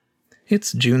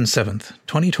It's June 7th,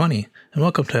 2020, and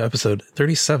welcome to episode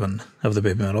 37 of the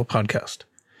Baby Metal Podcast.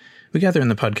 We gather in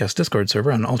the podcast Discord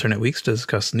server on alternate weeks to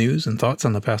discuss news and thoughts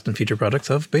on the past and future products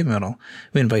of Baby Metal.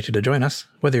 We invite you to join us,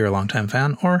 whether you're a longtime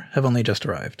fan or have only just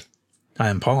arrived. I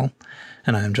am Paul,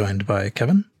 and I am joined by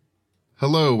Kevin.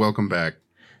 Hello, welcome back.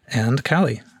 And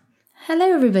Callie.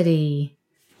 Hello, everybody.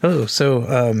 Hello.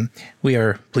 So we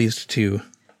are pleased to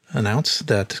announce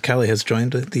that Callie has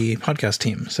joined the podcast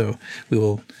team. So we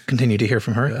will continue to hear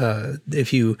from her.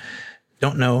 If you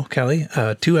don't know Callie,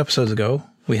 2 episodes ago,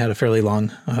 we had a fairly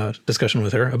long discussion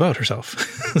with her about herself.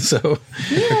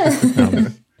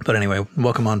 But anyway,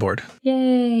 welcome on board.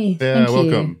 Yay. Yeah, Thank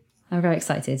welcome. You. I'm very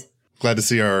excited. Glad to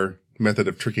see our method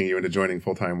of tricking you into joining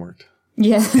full-time worked.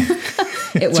 Yeah,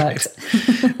 it worked.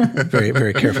 Very,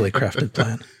 very carefully crafted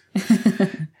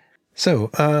plan.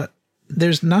 So,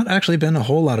 there's not actually been a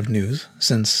whole lot of news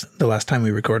since the last time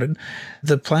we recorded.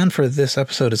 The plan for this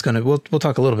episode is going to, we'll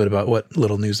talk a little bit about what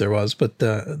little news there was, but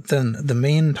then the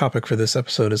main topic for this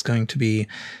episode is going to be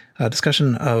a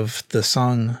discussion of the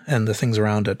song and the things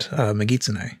around it,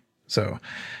 Megitsune. So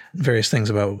various things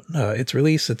about its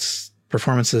release, its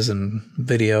performances and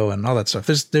video and all that stuff.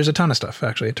 There's a ton of stuff,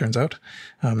 actually, it turns out.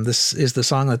 This is the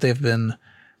song that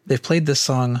they've played this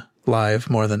song live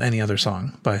more than any other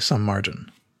song by some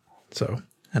margin. So,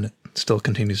 and it still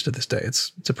continues to this day.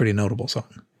 It's a pretty notable song.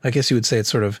 I guess you would say it's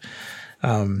sort of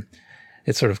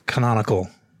canonical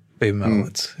Baby Metal.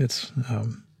 It's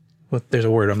there's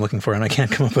a word I'm looking for and I can't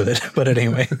come up with it. But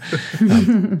anyway,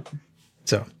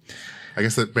 so I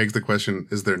guess that begs the question: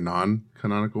 is there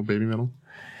non-canonical Baby Metal?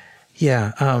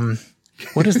 Yeah.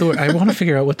 What is the word? I want to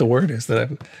figure out what the word is that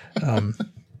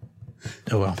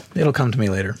oh well, it'll come to me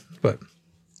later. But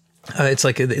it's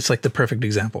like the perfect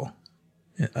example,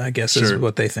 I guess, is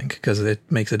what they think, because it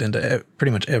makes it into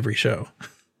pretty much every show.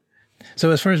 So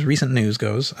as far as recent news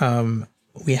goes,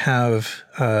 we have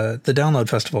the Download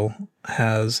Festival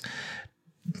has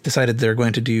decided they're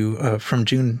going to do from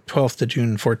June 12th to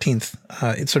June 14th.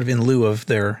 It's sort of in lieu of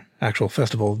their actual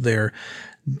festival. They're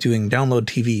doing Download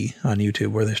TV on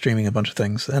YouTube, where they're streaming a bunch of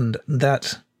things, and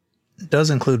that does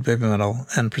include Baby Metal,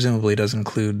 and presumably does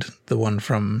include the one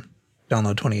from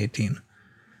Download 2018.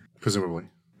 Presumably.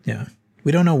 Yeah.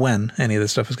 We don't know when any of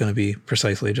this stuff is going to be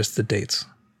precisely, just the dates.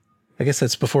 I guess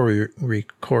that's before we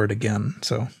record again,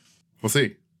 so. We'll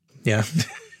see. Yeah.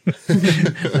 I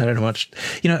don't know much.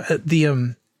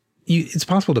 It's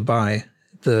possible to buy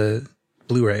the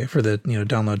Blu-ray for the,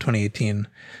 Download 2018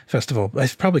 festival.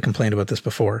 I've probably complained about this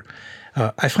before.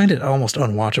 I find it almost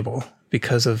unwatchable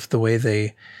because of the way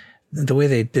they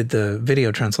did the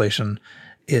video translation.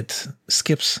 It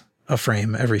skips a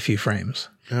frame every few frames.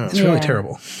 Oh. It's really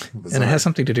terrible. Bizarre. And it has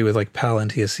something to do with like PAL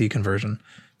and TSC conversion.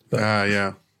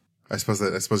 Yeah. I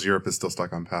suppose Europe is still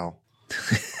stuck on PAL.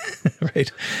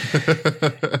 Right.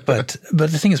 But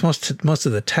the thing is, most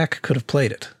of the tech could have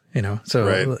played it, So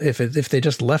right. If they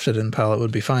just left it in PAL, it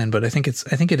would be fine. But I think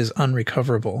it is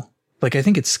unrecoverable. Like, I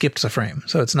think it skips a frame,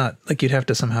 so it's not like you'd have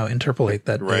to somehow interpolate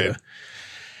that data.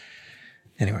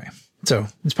 Anyway, so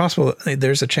it's possible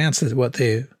there's a chance that what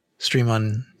they stream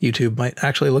on YouTube might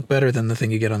actually look better than the thing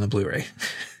you get on the Blu-ray.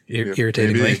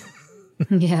 Irritatingly.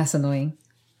 Yeah, it's annoying.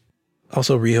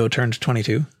 Also, Riho turned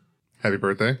 22. Happy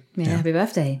birthday. Yeah, happy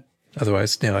birthday.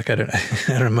 Otherwise, I don't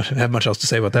have much else to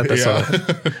say about that. That's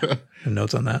all.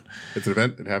 Notes on that. It's an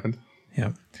event. It happened.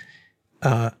 Yeah.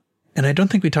 And I don't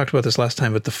think we talked about this last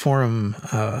time, but the forum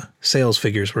sales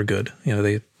figures were good.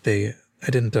 I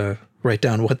didn't write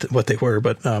down what they were,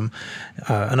 but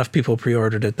enough people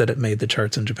pre-ordered it that it made the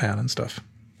charts in Japan and stuff.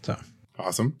 So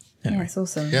awesome. Anyway. Yeah, it's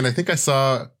awesome. Yeah, and I think I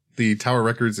saw the Tower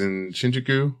Records in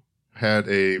Shinjuku had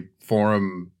a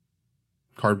forum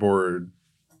cardboard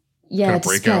kind of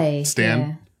breakout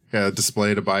stand. Yeah,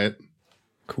 display to buy it.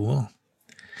 Cool.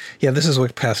 Yeah, this is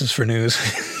what passes for news.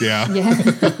 Yeah.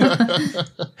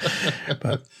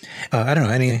 But I don't know,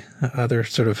 any other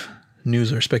sort of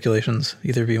news or speculations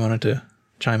either of you wanted to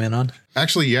chime in on?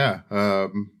 Actually, yeah.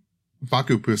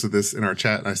 Baku posted this in our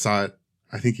chat, and I saw it,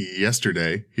 I think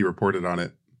yesterday. He reported on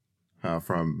it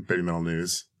from Baby Metal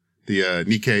News. The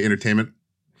Nikkei Entertainment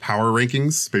Power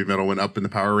Rankings. Baby Metal went up in the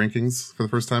Power Rankings for the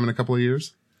first time in a couple of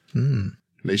years.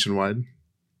 Nationwide.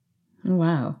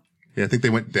 Wow. Yeah, I think they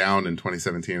went down in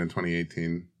 2017 and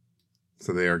 2018.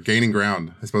 So they are gaining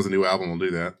ground. I suppose a new album will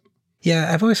do that.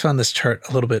 Yeah, I've always found this chart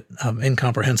a little bit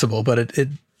incomprehensible, but it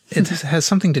has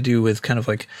something to do with kind of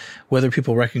like whether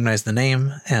people recognize the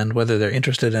name and whether they're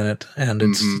interested in it. And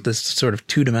it's this sort of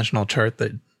 2-dimensional chart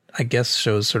that I guess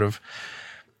shows sort of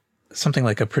something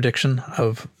like a prediction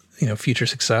of, future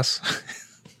success.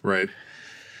 Right.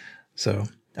 So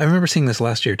I remember seeing this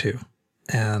last year too.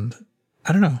 And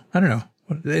I don't know.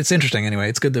 It's interesting anyway.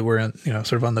 It's good that we're,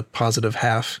 sort of on the positive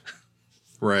half.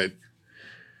 Right.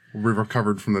 We've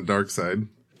recovered from the dark side.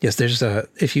 Yes, there's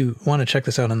if you want to check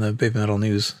this out on the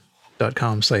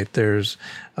babymetalnews.com site, there's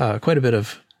quite a bit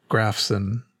of graphs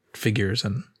and figures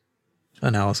and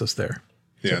analysis there.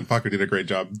 Yeah, and Paco did a great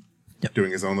job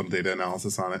doing his own little data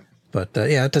analysis on it. But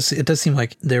it does seem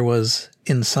like there was,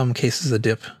 in some cases, a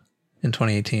dip in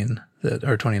 2018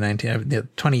 or 2019,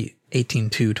 2018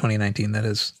 to 2019 that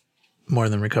is more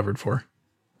than recovered for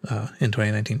in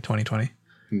 2019, 2020.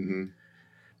 Mm-hmm.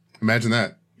 Imagine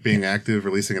that. Being active,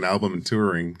 releasing an album, and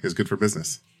touring is good for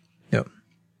business. Yep.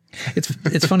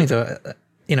 It's funny though.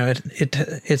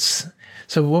 It's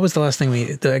so. What was the last thing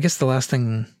I guess the last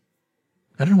thing.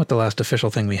 I don't know what the last official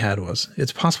thing we had was.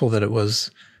 It's possible that it was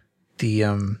the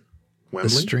Wembley? the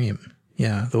stream.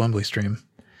 Yeah, the Wembley stream.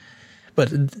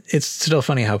 But it's still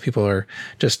funny how people are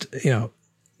just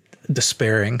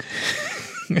despairing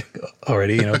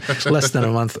already. Less than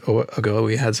a month ago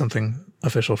we had something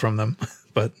official from them,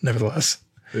 but nevertheless.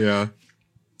 Yeah.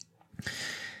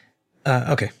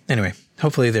 Okay. Anyway,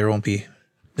 hopefully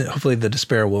the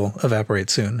despair will evaporate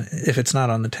soon. If it's not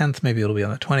on the 10th, maybe it'll be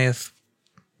on the 20th.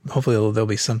 Hopefully there'll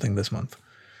be something this month.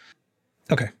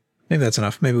 Okay. Maybe that's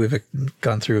enough. Maybe we've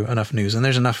gone through enough news, and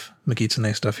there's enough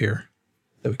Mikitsune stuff here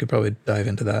that we could probably dive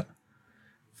into that.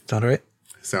 Sound all right?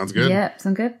 Sounds good. Yeah,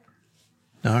 sound good.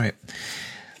 All right.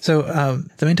 So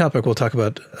the main topic we'll talk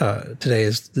about today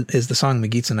is the song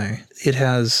Megitsune. It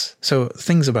has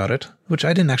things about it, which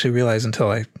I didn't actually realize until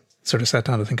I sort of sat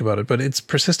down to think about it, but it's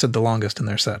persisted the longest in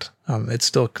their set. It's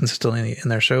still consistently in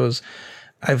their shows.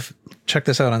 I've checked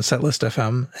this out on Setlist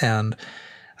FM, and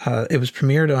it was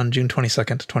premiered on June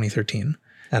 22nd, 2013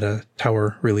 at a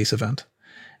Tower release event.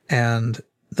 And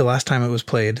the last time it was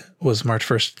played was March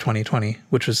 1st, 2020,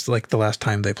 which was like the last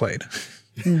time they played.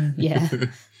 Yeah.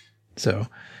 So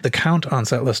the count on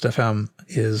Setlist FM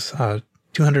is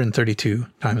 232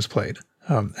 times played.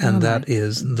 And that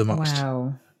is the most.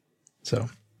 Wow. So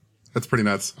that's pretty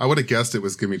nuts. I would have guessed it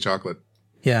was Gimme Chocolate.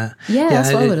 Yeah. Yeah,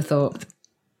 that's what I would have thought.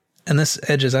 And this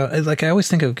edges out. Like I always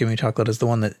think of Gimme Chocolate as the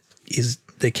one that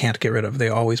they can't get rid of. They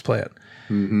always play it.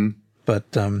 Mm-hmm.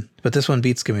 But this one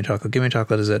beats Gimme Chocolate. Gimme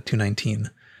Chocolate is at 219.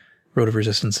 Road of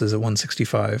Resistance is at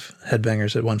 165.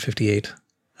 Headbangers at 158.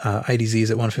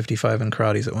 IDZ's at 155 and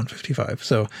Karate's at 155.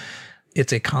 So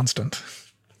it's a constant.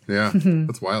 Yeah,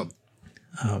 that's wild.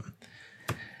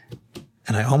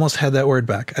 And I almost had that word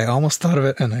back. I almost thought of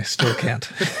it, and I still can't.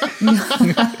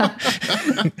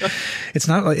 It's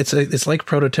not like it's like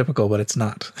prototypical, but it's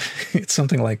not. It's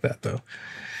something like that, though.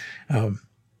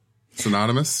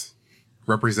 Synonymous,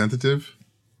 representative.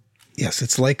 Yes,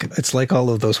 it's like all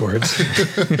of those words.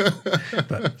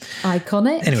 But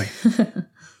iconic. anyway,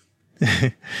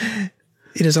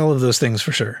 it is all of those things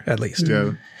for sure, at least.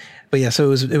 Yeah. But yeah, so it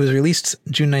was released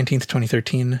June 19th,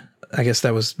 2013. I guess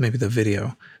that was maybe the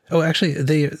video. Oh, actually,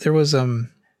 there was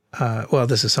well,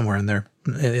 this is somewhere in there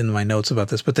in my notes about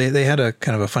this, but they had a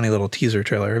kind of a funny little teaser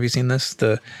trailer. Have you seen this?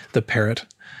 The parrot,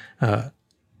 or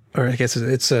I guess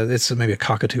it's maybe a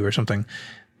cockatoo or something,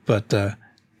 but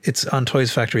it's on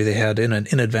Toys Factory. They had in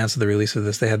advance of the release of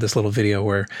this, they had this little video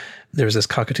where there was this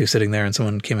cockatoo sitting there, and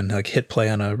someone came and like hit play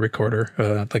on a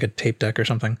recorder, like a tape deck or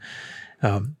something,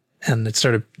 and it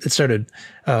started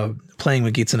playing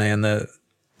Megitsune, and the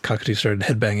cockatoo started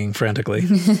headbanging frantically.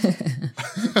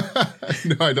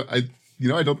 No, I don't.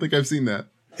 I don't think I've seen that.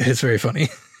 It's very funny.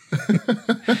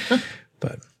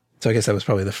 But so I guess that was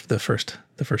probably the first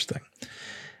thing.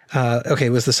 Okay,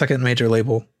 it was the second major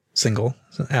label single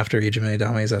after Ijime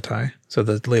Dame Zatai. So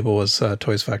the label was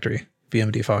Toys Factory,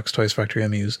 VMD Fox, Toys Factory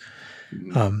Amuse.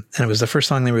 And it was the first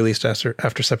song they released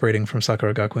after separating from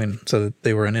Sakura Gakuin, so that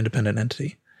they were an independent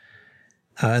entity.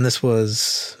 And this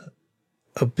was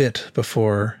a bit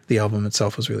before the album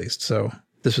itself was released. So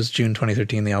this was June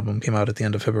 2013. The album came out at the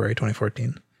end of February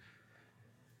 2014.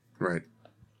 Right.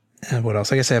 And what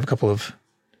else? I guess I have a couple of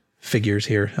figures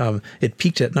here. It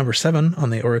peaked at number 7 on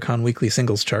the Oricon Weekly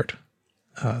Singles chart,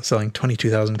 selling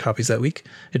 22,000 copies that week.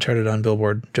 It charted on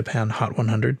Billboard Japan Hot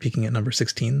 100, peaking at number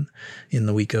 16 in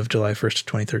the week of July 1st,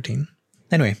 2013.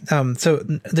 Anyway, so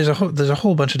there's a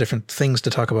whole bunch of different things to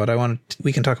talk about.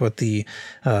 We can talk about the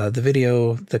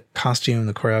video, the costume,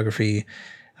 the choreography,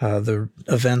 the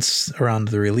events around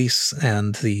the release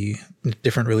and the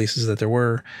different releases that there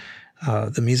were,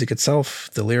 the music itself,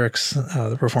 the lyrics,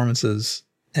 the performances,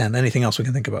 and anything else we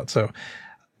can think about. So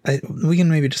we can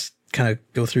maybe just kind of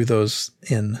go through those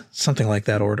in something like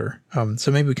that order.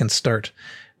 So maybe we can start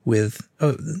with,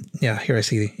 here I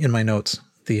see in my notes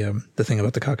the thing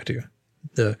about the cockatoo.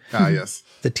 Yes.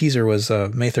 The teaser was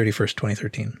May 31st,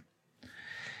 2013.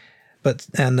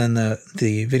 And then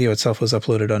the video itself was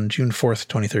uploaded on June 4th,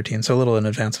 2013, so a little in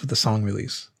advance of the song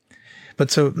release.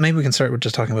 But so maybe we can start with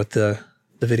just talking about the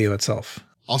video itself.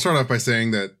 I'll start off by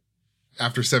saying that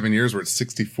after 7 years, we're at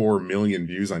 64 million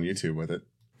views on YouTube with it.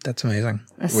 That's amazing.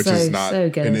 That's which so, is not so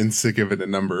good. an insignificant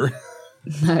number.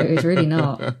 No, it's really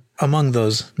not. Among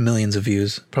those millions of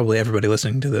views, probably everybody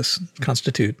listening to this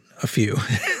constitute a few.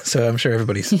 So I'm sure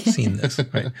everybody's seen this,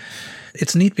 right?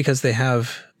 It's neat because they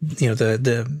have,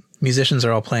 the musicians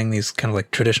are all playing these kind of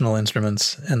like traditional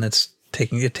instruments, and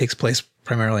it takes place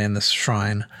primarily in this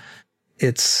shrine.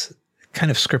 It's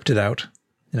kind of scripted out.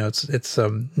 It's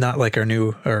not like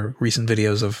our recent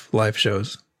videos of live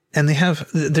shows. And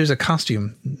there's a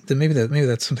costume that maybe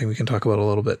that's something we can talk about a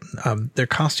little bit. Their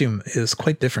costume is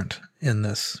quite different in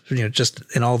this, just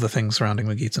in all the things surrounding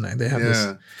Megitsune. They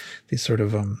have these sort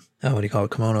of, what do you call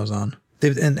it, kimonos on.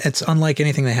 And it's unlike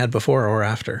anything they had before or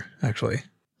after, actually.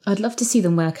 I'd love to see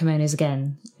them wear kimonos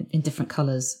again in different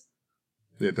colors.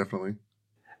 Yeah, definitely.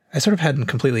 I sort of hadn't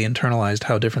completely internalized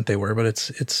how different they were, but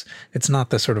it's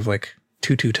not the sort of like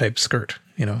tutu type skirt,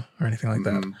 or anything like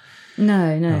that.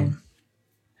 No.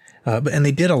 And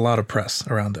they did a lot of press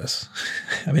around this.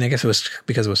 I mean, I guess it was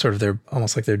because it was sort of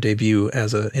almost like their debut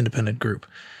as an independent group.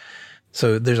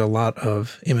 So there's a lot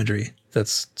of imagery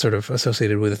that's sort of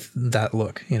associated with that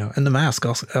look, and the mask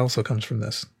also comes from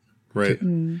this. Right.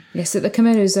 Yeah, so the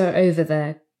kimonos are over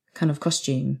their kind of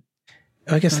costume.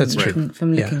 I guess that's true.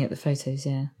 From looking at the photos,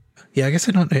 yeah. Yeah, I guess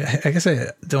I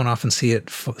don't often see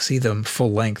them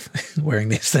full length wearing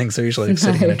these things. They're usually like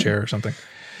sitting in a chair or something.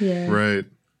 Yeah. Right.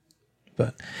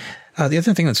 But the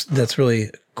other thing that's really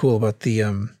cool about the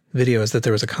video is that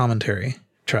there was a commentary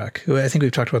track. I think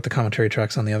we've talked about the commentary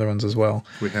tracks on the other ones as well.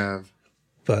 We have.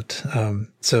 But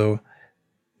so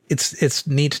it's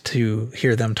neat to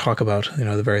hear them talk about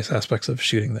the various aspects of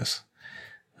shooting this.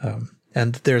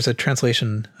 And there's a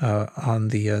translation on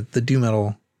the Do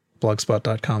Metal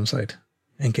blogspot.com site.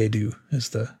 NK is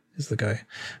the guy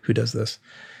who does this.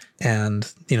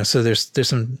 And so there's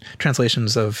some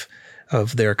translations of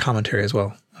their commentary as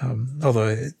well.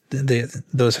 Although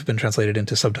those have been translated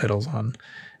into subtitles on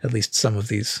at least some of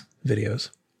these videos.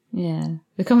 Yeah.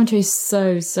 The commentary is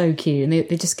so, so cute. And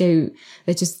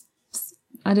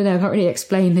I don't know, I can't really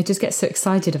explain. They just get so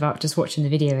excited about just watching the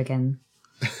video again.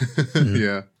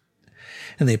 Yeah.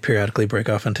 And they periodically break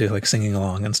off into like singing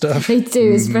along and stuff. They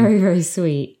do. It's very, very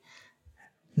sweet.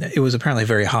 It was apparently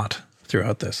very hot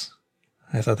throughout this.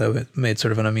 I thought that made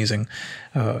sort of an amusing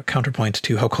counterpoint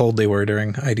to how cold they were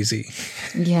during IDZ.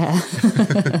 Yeah.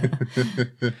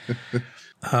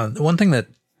 One thing that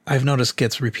I've noticed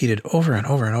gets repeated over and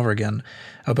over and over again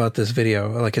about this video,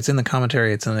 like it's in the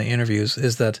commentary, it's in the interviews,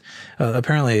 is that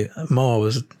apparently Moa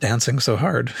was dancing so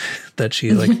hard that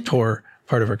she like tore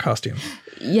part of her costume.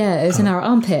 Yeah, it was in our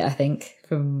armpit, I think,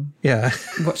 from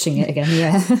watching it again.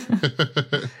 Yeah.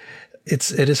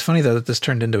 It is funny though that this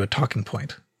turned into a talking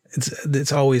point.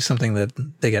 It's always something that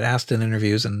they get asked in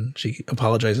interviews and she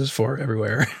apologizes for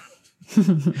everywhere.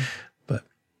 But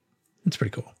it's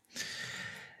pretty cool.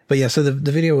 But yeah, so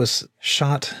the video was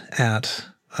shot at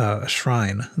a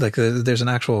shrine. Like there's an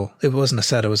actual, it wasn't a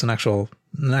set, it was an actual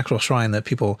shrine that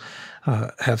people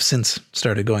have since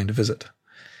started going to visit.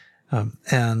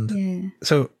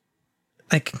 So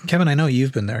like Kevin, I know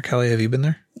you've been there. Callie, have you been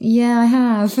there? Yeah, I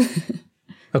have.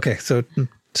 Okay, so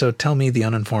tell me, the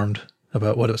uninformed,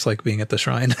 about what it was like being at the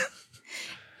shrine.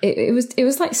 It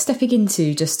was like stepping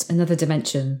into just another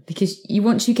dimension, because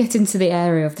once you get into the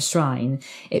area of the shrine,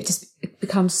 it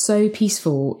becomes so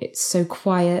peaceful. It's so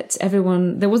quiet. There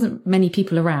wasn't many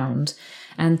people around,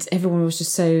 and everyone was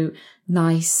just so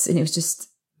nice, and it was just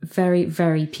very,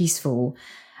 very peaceful.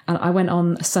 And I went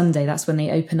on a Sunday. That's when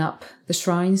they open up the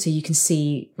shrine, so you can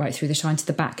see right through the shrine to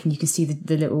the back, and you can see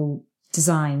the little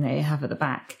design they have at the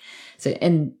back. So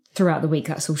throughout the week,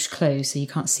 that's all closed, so you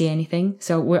can't see anything.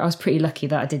 So I was pretty lucky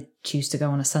that I did choose to go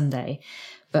on a Sunday.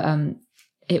 But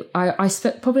I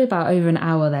spent probably about over an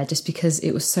hour there just because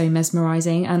it was so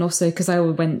mesmerising. And also because I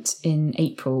went in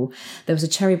April, there was a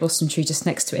cherry blossom tree just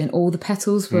next to it, and all the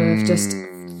petals were just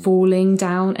falling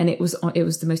down. And it was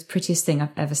the most prettiest thing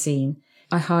I've ever seen.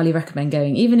 I highly recommend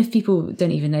going. Even if people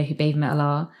don't even know who Baby Metal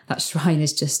are, that shrine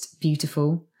is just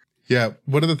beautiful. Yeah,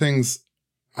 one of the things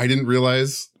I didn't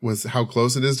realize was how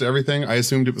close it is to everything. I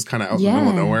assumed it was kind of out in the middle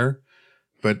of nowhere,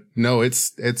 but no,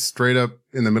 it's straight up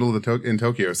in the middle of in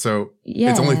Tokyo. So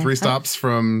it's only 3 stops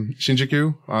from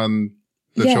Shinjuku on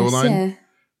the Show line.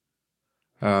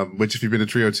 which if you've been to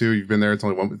Trio 2, you've been there. It's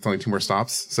only 2 more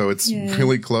stops. So it's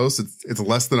really close. It's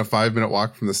less than a 5-minute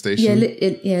walk from the station. Yeah,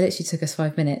 it literally took us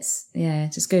 5 minutes. Yeah,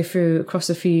 just go across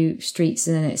a few streets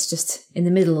and then it's just in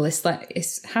the middle.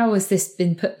 How has this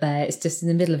been put there? It's just in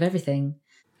the middle of everything.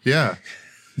 Yeah.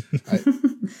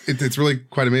 It's really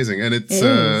quite amazing. And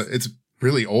it's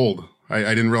really old.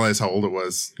 I didn't realize how old it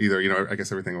was either. You know, I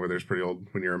guess everything over there is pretty old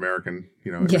when you're American.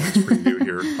 You know, it's pretty new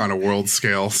here on a world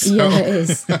scale. So. Yeah, it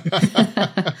is.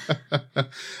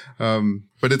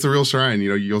 But it's a real shrine. You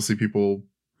know, you'll see people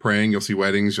praying. You'll see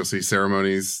weddings. You'll see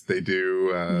ceremonies. They do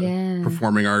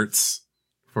performing arts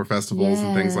for festivals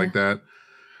and things like that.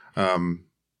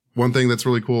 One thing that's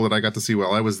really cool that I got to see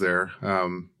while I was there,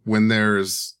 when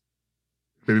there's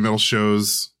baby metal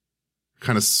shows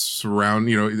kind of surround,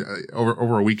 you know,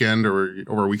 over a weekend or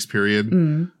over a week's period.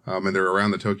 And they're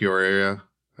around the Tokyo area.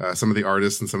 Some of the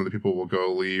artists and some of the people will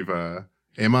go leave,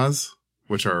 emas,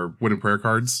 which are wooden prayer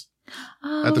cards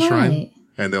at the shrine.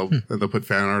 And they'll put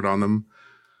fan art on them.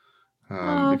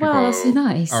 Wow, that's so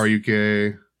nice.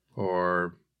 Ariyuke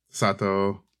or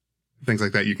Sato, things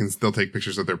like that. They'll take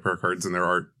pictures of their prayer cards and their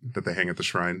art that they hang at the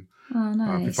shrine. Oh,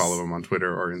 nice. If you follow them on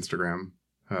Twitter or Instagram.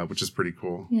 Which is pretty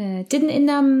cool. Yeah.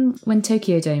 When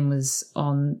Tokyo Dome was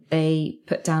on, they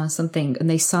put down something and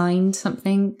they signed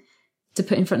something to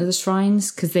put in front of the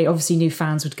shrines because they obviously knew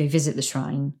fans would go visit the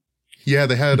shrine. Yeah,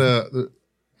 they had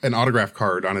an autograph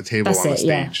card on a table on the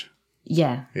stage.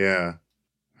 Yeah. Yeah.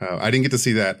 I didn't get to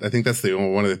see that. I think that's the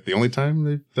only time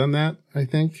they've done that, I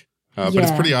think. But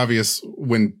it's pretty obvious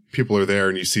when people are there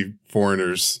and you see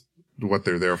foreigners what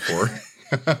they're there for.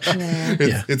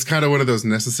 It's kind of one of those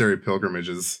necessary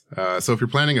pilgrimages. So if you're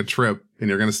planning a trip and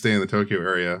you're going to stay in the Tokyo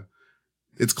area,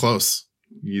 it's close.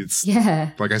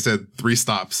 Like I said, 3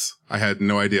 stops. I had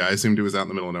no idea. I assumed it was out in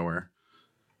the middle of nowhere.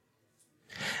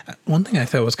 One thing I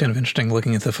thought was kind of interesting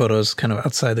looking at the photos kind of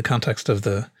outside the context of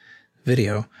the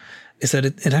video is that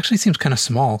it actually seems kind of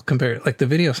small compared, like the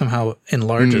video somehow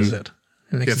enlarges it.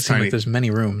 It makes it seem like there's many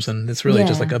rooms and it's really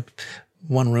just like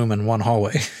one room and one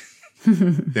hallway.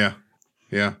 Yeah.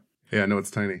 No, it's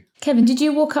tiny. Kevin, did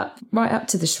you walk right up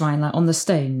to the shrine, like on the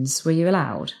stones? Were you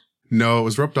allowed? No, it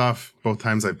was roped off both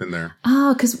times I've been there.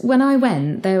 Because when I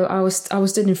went, I was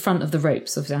stood in front of the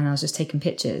ropes, and I was just taking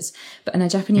pictures. But a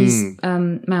Japanese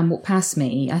man walked past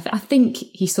me. I think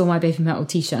he saw my Baby Metal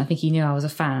t-shirt. I think he knew I was a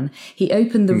fan. He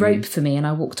opened the rope for me, and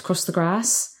I walked across the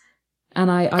grass.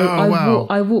 And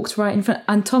I walked right in front.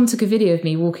 And Tom took a video of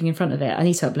me walking in front of it. I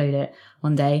need to upload it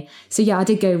one day. So yeah, I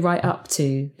did go right up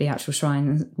to the actual shrine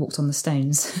and walked on the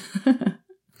stones.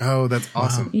 Oh, that's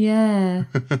awesome. Wow. Yeah.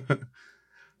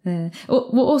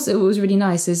 What also was really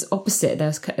nice is opposite there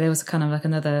was kind of like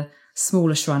another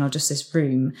smaller shrine or just this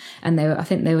room, and I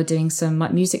think they were doing some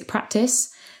like music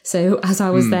practice. So as I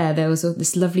was there was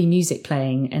this lovely music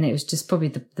playing, and it was just probably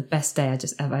the best day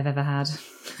I've ever had.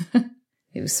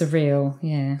 It was surreal.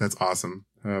 Yeah, that's awesome.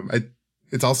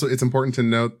 It's important to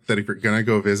note that if you're gonna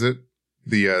go visit,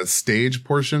 the stage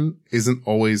portion isn't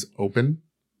always open.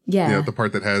 Yeah, you know, the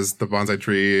part that has the bonsai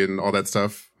tree and all that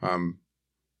stuff.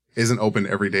 Isn't open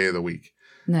every day of the week.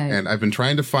 No. And I've been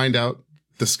trying to find out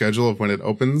the schedule of when it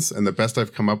opens, and the best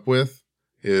I've come up with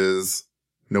is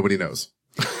nobody knows.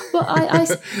 Well,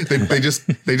 they just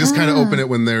kind of open it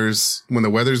when the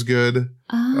weather's good,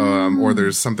 or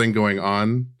there's something going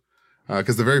on.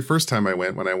 Cause the very first time I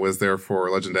went, when I was there for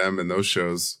Legend M and those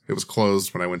shows, it was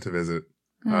closed when I went to visit.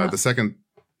 The second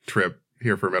trip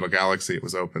here for Metal Galaxy, it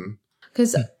was open.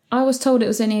 Cause I was told it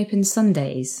was only open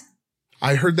Sundays.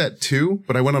 I heard that too,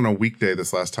 but I went on a weekday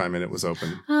this last time and it was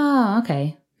open. Oh,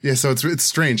 okay. Yeah, so it's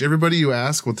strange. Everybody you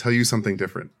ask will tell you something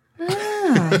different.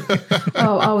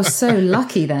 Oh, I was so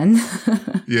lucky then.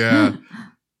 Yeah.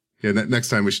 Next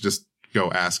time we should just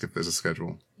go ask if there's a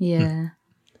schedule. Yeah.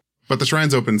 But the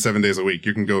shrine's open 7 days a week.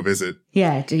 You can go visit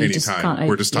anytime.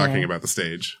 We're just talking about the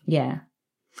stage. Yeah.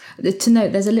 To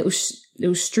note, there's a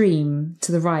little stream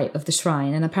to the right of the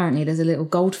shrine, and apparently there's a little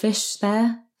goldfish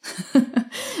there.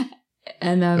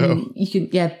 And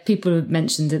people have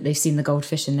mentioned that they've seen the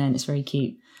goldfish in there, and it's very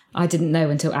cute. I didn't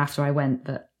know until after I went,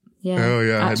 but yeah. Oh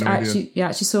yeah, I had no idea. I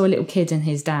actually saw a little kid and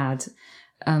his dad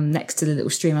next to the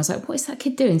little stream. I was like, what is that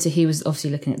kid doing? So he was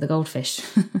obviously looking at the goldfish.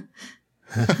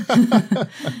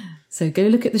 So go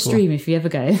look at the stream if you ever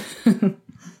go.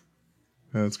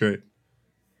 That's great.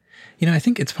 You know, I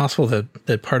think it's possible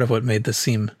that part of what made this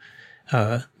seem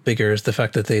bigger is the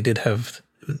fact that they did have,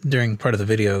 during part of the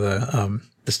video,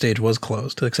 the stage was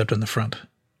closed, except in the front.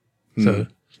 So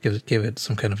it gave it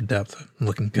some kind of depth. I'm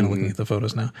looking at the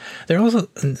photos now. There are also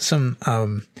some,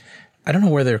 I don't know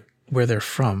where they're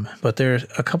from, but there's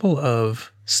a couple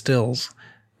of stills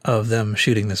of them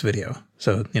shooting this video.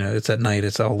 So, it's at night,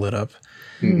 it's all lit up.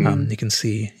 You can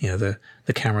see, the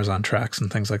cameras on tracks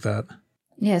and things like that.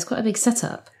 Yeah, it's quite a big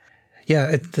setup.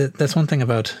 Yeah, that's one thing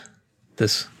about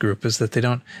this group is that they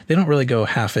don't really go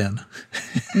half in.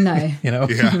 No. Yeah.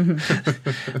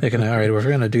 They're going to, all right, if we're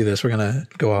going to do this, we're going to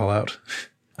go all out.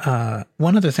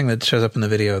 One other thing that shows up in the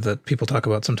video that people talk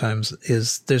about sometimes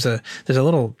is there's a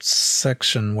little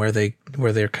section where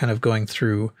they're kind of going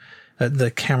through,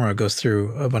 the camera goes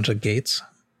through a bunch of gates,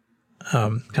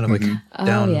 kind of like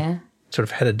down, sort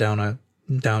of headed down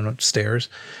stairs.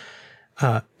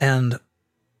 And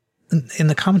in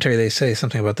the commentary, they say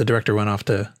something about the director went off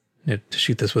to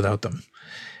shoot this without them.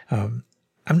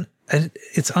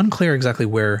 It's unclear exactly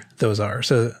where those are.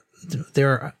 So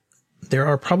there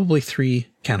are probably 3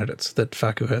 candidates that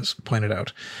Faku has pointed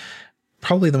out.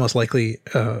 Probably the most likely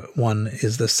one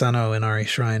is the Sano Inari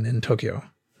Shrine in Tokyo.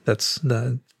 That's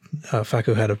the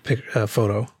Faku had a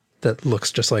photo that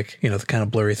looks just like, the kind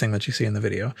of blurry thing that you see in the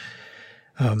video.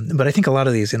 But I think a lot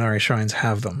of these Inari shrines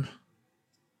have them.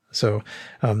 So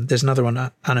there's another one,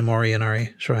 Anemori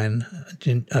Inari Shrine,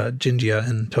 Jinja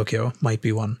in Tokyo might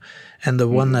be one. And the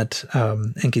one that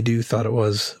Enkidu thought it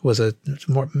was a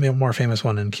more famous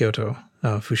one in Kyoto,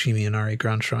 Fushimi Inari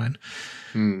Grand Shrine.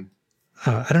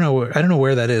 I don't know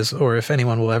where that is, or if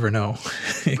anyone will ever know,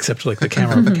 except like the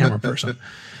camera person.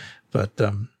 But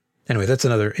anyway, that's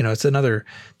another, it's another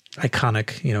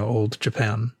iconic, old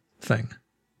Japan thing.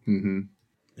 Mm-hmm.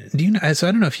 Do you know? So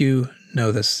I don't know if you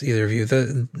know this, either of you.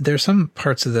 There's some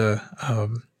parts of the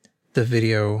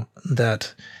video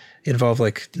that involve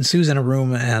like Sue's in a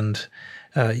room and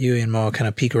Yui and Mo kind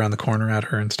of peek around the corner at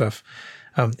her and stuff.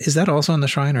 Is that also in the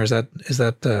shrine, or is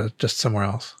that just somewhere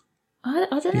else? I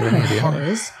don't know how it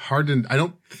is. I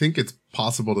don't think it's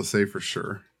possible to say for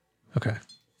sure. Okay.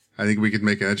 I think we could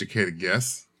make an educated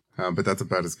guess, but that's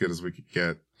about as good as we could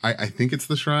get. I think it's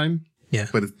the shrine. Yeah.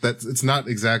 But it's not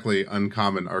exactly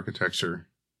uncommon architecture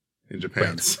in Japan.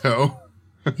 Right. So.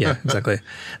 Yeah, exactly.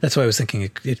 That's why I was thinking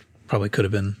it probably could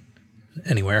have been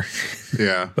anywhere.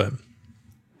 Yeah. But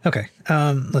okay.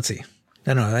 Let's see.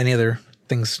 I don't know. Any other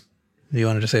things you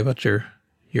wanted to say about your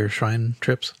shrine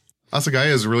trips?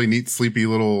 Asagaya is a really neat, sleepy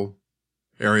little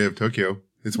area of Tokyo.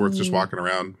 It's worth just walking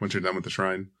around once you're done with the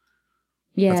shrine.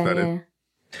 Yeah. That's about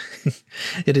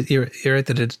it. You're right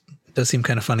that it does seem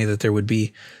kind of funny that there would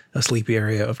be a sleepy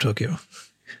area of Tokyo.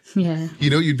 Yeah.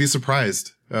 You'd be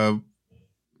surprised. I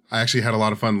actually had a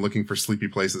lot of fun looking for sleepy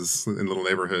places in little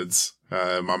neighborhoods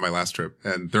on my last trip,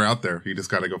 and they're out there. You just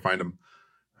got to go find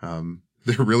them.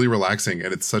 They're really relaxing,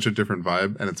 and it's such a different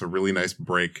vibe, and it's a really nice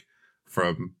break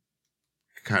from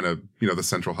kind of, the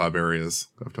central hub areas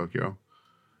of Tokyo.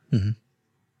 Mm-hmm.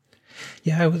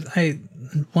 Yeah, I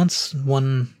once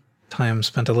one time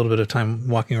spent a little bit of time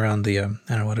walking around the I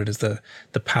don't know what it is, the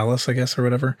palace, I guess, or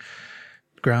whatever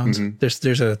grounds. Mm-hmm.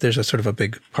 There's a sort of a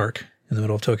big park in the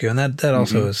middle of Tokyo, and that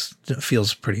also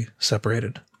feels pretty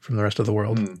separated from the rest of the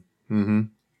world. Mm-hmm.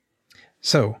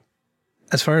 So,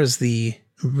 as far as the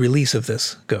release of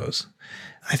this goes,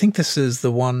 I think this is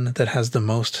the one that has the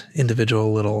most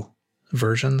individual little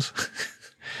versions.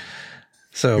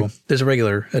 So there's a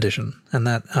regular edition, and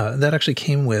that actually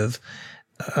came with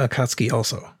Akatsuki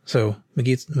also. So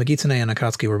Magitsune and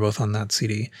Akatsuki were both on that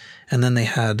CD, and then they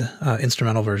had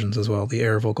instrumental versions as well, the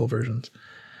air vocal versions.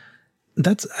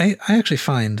 I actually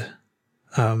find,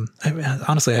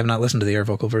 honestly, I have not listened to the air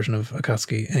vocal version of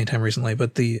Akatsuki anytime recently,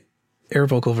 but the air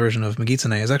vocal version of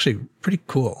Magitsune is actually pretty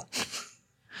cool.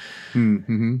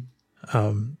 Mm-hmm.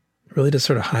 Really does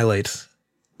sort of highlight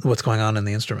what's going on in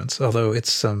the instruments, although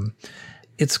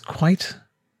it's quite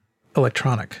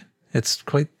electronic. It's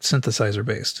quite synthesizer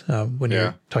based when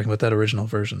you're talking about that original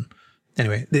version.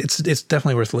 Anyway, it's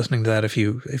definitely worth listening to that if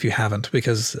you haven't,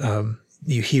 because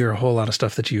you hear a whole lot of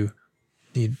stuff that you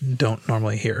don't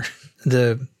normally hear.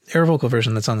 The air vocal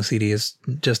version that's on the CD is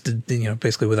just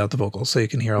basically without the vocals, so you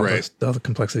can hear all the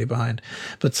complexity behind.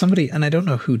 But somebody, and I don't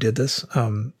know who did this,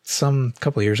 some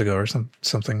couple of years ago or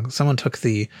something, someone took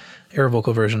the air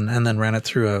vocal version and then ran it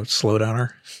through a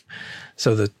slowdowner.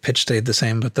 So the pitch stayed the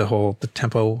same, but the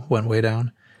tempo went way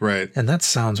down. Right. And that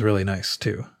sounds really nice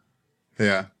too.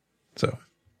 Yeah. So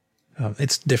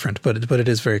it's different, but it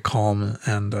is very calm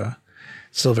and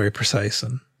still very precise.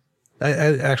 And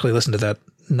I actually listen to that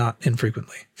not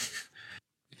infrequently.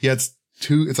 Yeah, it's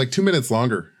like 2 minutes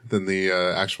longer than the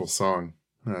actual song.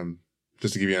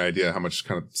 Just to give you an idea how much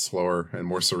kind of slower and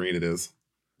more serene it is.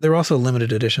 There were also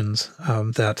limited editions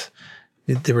that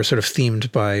they were sort of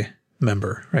themed by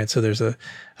member, right? So there's a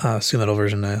Su metal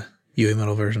version, a Yui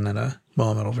metal version, and a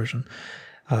Moa metal version.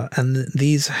 And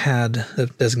these had a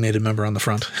designated member on the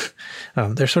front.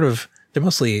 They're sort of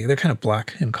they're kind of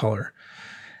black in color.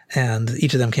 And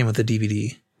each of them came with a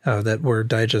DVD that were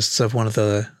digests of one of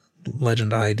the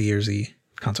Legend I DRZ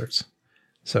concerts.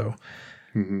 So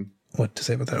what to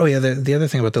say about that? Oh, yeah, the other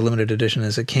thing about the limited edition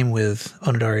is it came with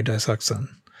Onodari Daisaksen.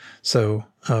 So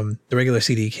the regular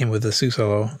CD came with the Sue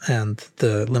solo, and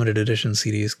the limited edition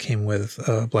CDs came with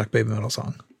a Black Baby Metal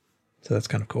song. So that's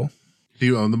kind of cool. Do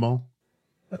you own them all?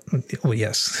 Well,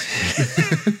 yes.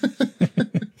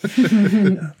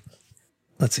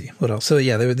 Let's see what else. So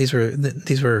yeah, these were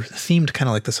themed kind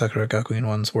of like the Sakura Gakuin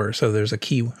ones were. So there's a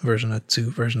Ki version, a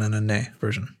Tsu version, and a Ne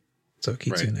version. So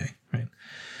Kitsu Ne, right?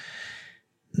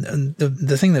 And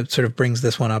the thing that sort of brings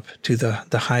this one up to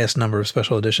the highest number of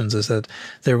special editions is that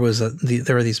there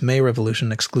are these May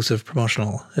Revolution exclusive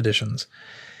promotional editions,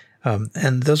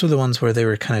 and those were the ones where they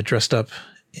were kind of dressed up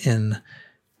in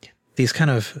these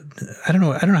kind of I don't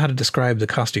know how to describe the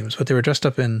costumes, but they were dressed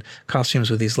up in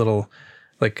costumes with these little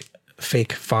like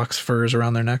fake fox furs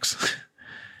around their necks.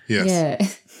 Yes.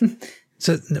 Yeah.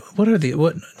 So what do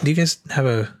you guys have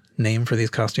a name for these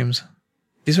costumes?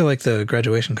 These are like the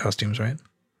graduation costumes, right?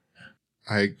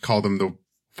 I call them the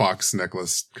fox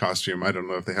necklace costume. I don't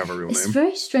know if they have a real It's name.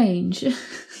 very strange.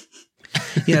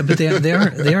 Yeah, but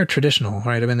they are traditional,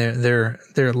 right? I mean, they're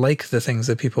like the things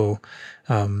that people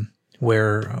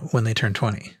wear when they turn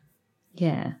 20.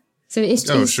 Yeah. So it's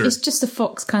just a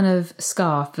fox kind of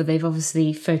scarf, but they've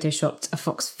obviously photoshopped a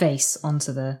fox face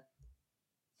onto the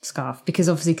scarf because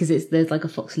there's like a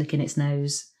fox licking its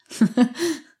nose.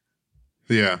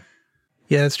 Yeah.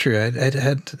 Yeah, that's true. I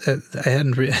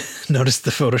hadn't noticed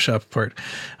the Photoshop part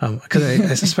because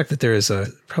I suspect that there is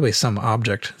probably some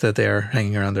object that they are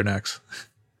hanging around their necks.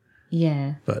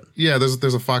 Yeah. But yeah,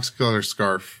 there's a fox color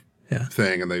scarf yeah.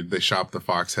 thing, and they shop the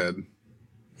fox head.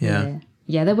 Yeah.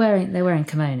 Yeah, they're wearing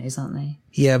kimonos, aren't they?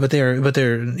 Yeah, but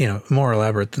they're more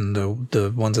elaborate than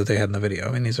the ones that they had in the video.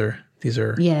 I mean, these are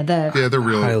they're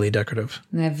real, highly decorative.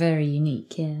 They're very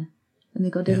unique. Yeah, and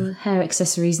they've got little hair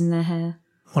accessories in their hair.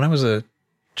 When I was a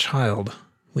child,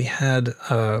 we had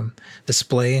a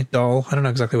display doll. I don't know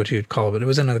exactly what you'd call it, but it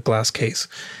was in a glass case,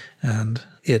 and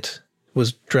it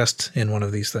was dressed in one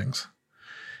of these things.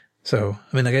 So,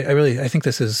 I mean, I think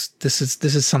this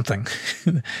is something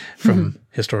from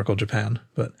historical Japan.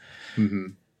 But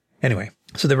anyway,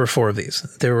 so there were 4 of these.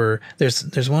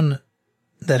 There's one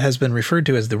that has been referred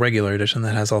to as the regular edition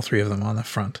that has all 3 of them on the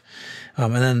front,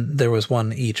 and then there was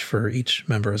one each for each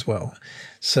member as well.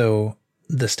 So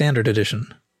the standard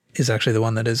edition is actually the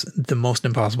one that is the most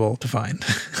impossible to find,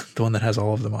 the one that has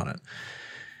all of them on it.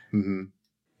 Mm-hmm.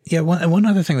 Yeah, one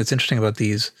other thing that's interesting about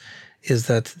these is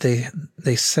that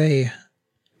they say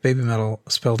Baby Metal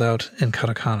spelled out in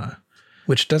katakana,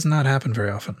 which does not happen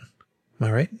very often. Am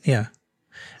I right? Yeah.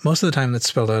 Most of the time that's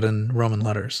spelled out in Roman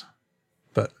letters,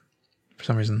 but for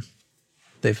some reason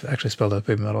they've actually spelled out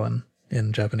Baby Metal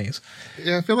in Japanese.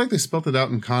 Yeah, I feel like they spelled it out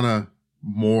in kana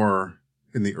more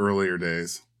in the earlier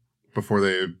days before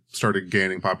they started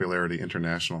gaining popularity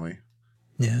internationally.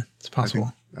 Yeah, it's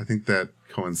possible. I think that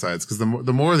coincides because the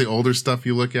more the older stuff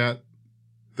you look at,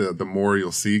 the more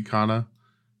you'll see kana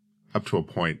up to a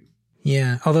point.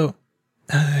 Yeah, although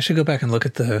I should go back and look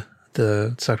at the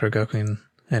Sakura Gakuin,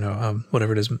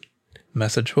 whatever it is,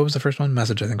 message. What was the first one?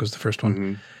 Message, I think, was the first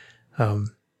one. Mm-hmm.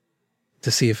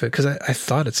 To see if because I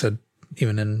thought it said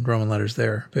even in Roman letters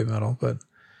there, Baby Metal, but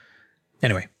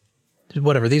anyway,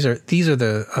 whatever. These are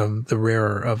the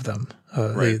rarer of them.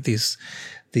 Right.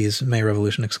 These May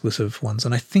Revolution exclusive ones,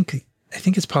 and I think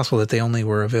it's possible that they only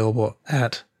were available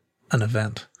at an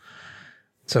event.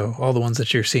 So all the ones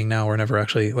that you're seeing now were never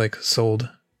actually like sold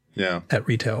at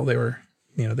retail. They were,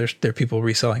 there are people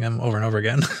reselling them over and over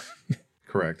again.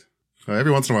 Correct.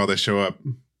 Every once in a while they show up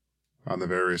on the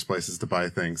various places to buy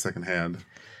things secondhand.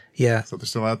 Yeah. So they're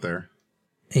still out there.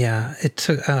 Yeah. It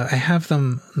took, I have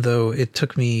them though. It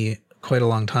took me quite a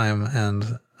long time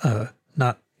and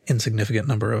not insignificant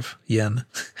number of yen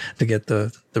to get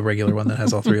the regular one that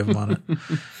has all 3 of them on it.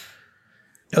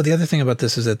 Oh, the other thing about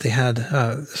this is that they had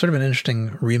sort of an interesting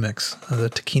remix, the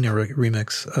Takina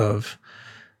remix of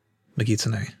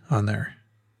Megitsune on there.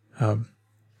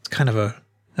 It's kind of a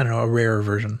rarer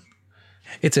version.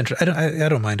 It's interesting. I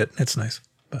don't mind it. It's nice.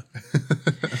 But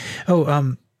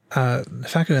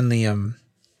Faku in the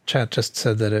chat just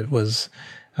said that it was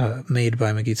made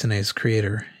by Megitsune's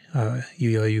creator, Yuya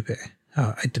Yuppie.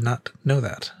 I did not know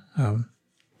that.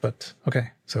 But okay,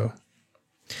 so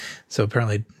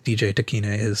apparently DJ Takine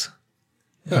is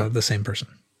the same person.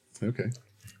 Okay.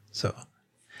 So,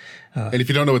 and if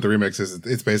you don't know what the remix is,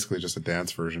 it's basically just a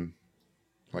dance version,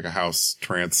 like a house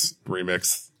trance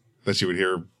remix that you would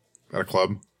hear at a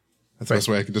club. That's the best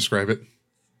way I could describe it.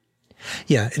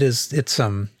 Yeah, it is.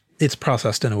 It's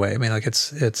processed in a way. I mean, like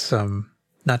it's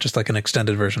not just like an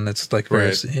extended version. It's like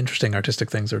various interesting artistic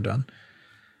things are done.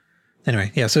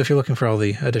 Anyway, yeah. So if you're looking for all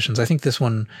the editions, I think this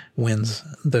one wins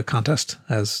the contest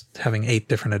as having 8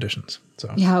 different editions.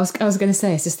 So yeah, I was going to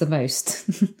say, it's just the most.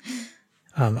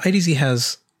 IDZ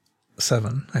has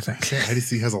 7, I think. Yeah,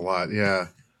 IDC has a lot. Yeah,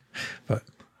 but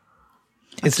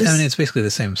it's basically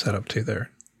the same setup too there.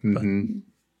 Mm-hmm.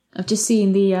 I've just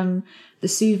seen the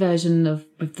Sue version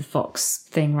with the fox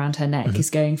thing around her neck is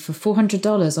going for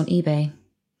 $400 on eBay.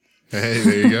 Hey,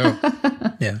 there you go.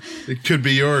 Yeah, it could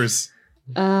be yours.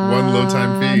 One low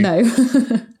time fee. No.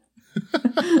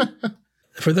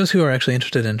 For those who are actually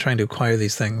interested in trying to acquire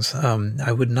these things,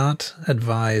 I would not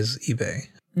advise eBay.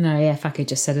 No, yeah, Faku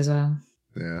just said as well.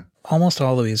 Yeah. Almost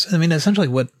all of these. I mean, essentially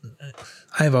what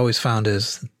I've always found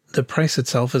is the price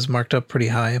itself is marked up pretty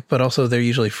high, but also they're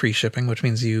usually free shipping, which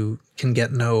means you can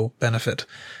get no benefit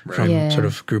from sort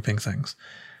of grouping things.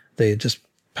 They just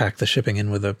pack the shipping in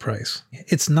with a price.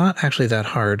 It's not actually that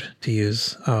hard to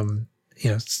use,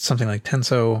 something like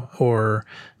Tenso or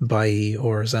Bai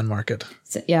or Zen Market.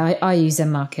 So, yeah, I use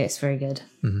Zen Market. It's very good.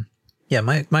 Mm-hmm. Yeah,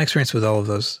 my experience with all of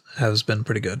those has been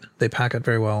pretty good. They pack it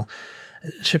very well.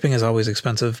 Shipping is always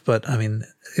expensive, but I mean,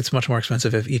 it's much more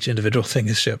expensive if each individual thing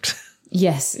is shipped.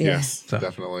 Yes, so,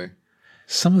 definitely.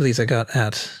 Some of these I got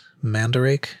at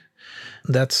Mandarake.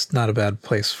 That's not a bad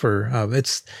place for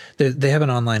they have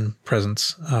an online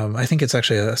presence. I think it's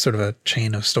actually a sort of a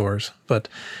chain of stores, but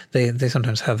they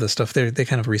sometimes have this stuff. They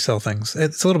kind of resell things.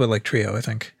 It's a little bit like Trio, I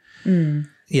think.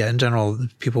 Yeah, in general,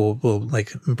 people will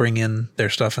like bring in their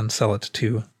stuff and sell it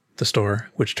to the store,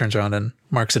 which turns around and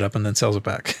marks it up and then sells it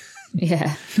back.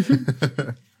 Yeah.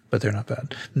 But they're not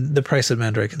bad. The price at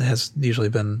Mandarake has usually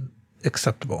been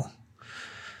acceptable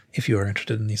if you are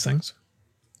interested in these things.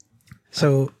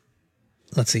 So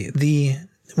let's see.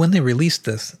 When they released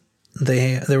this,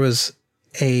 there was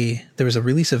a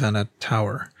release event at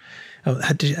Tower.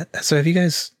 So have you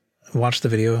guys watched the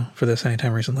video for this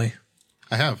anytime recently?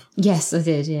 I have. Yes, I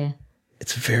did. Yeah.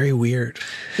 It's very weird.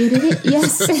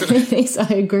 Yes, it is.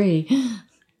 I agree.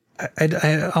 I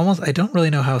don't really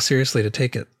know how seriously to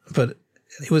take it, but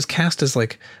it was cast as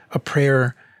like a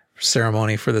prayer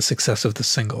ceremony for the success of the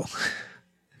single.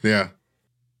 Yeah.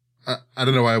 I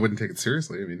don't know why I wouldn't take it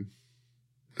seriously. I mean,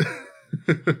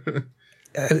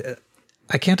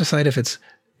 I can't decide if it's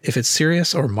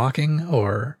serious or mocking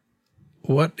or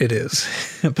what it is,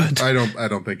 but I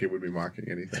don't think it would be mocking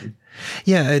anything.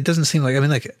 Yeah, it doesn't seem like. I mean,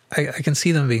 like I can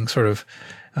see them being sort of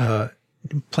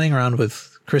playing around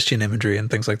with Christian imagery and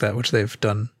things like that, which they've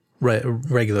done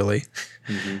regularly.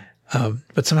 Mm-hmm.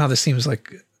 But somehow this seems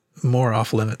like more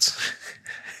off limits.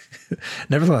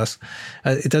 Nevertheless,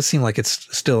 it does seem like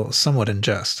it's still somewhat in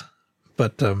jest.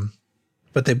 But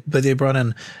they brought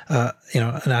in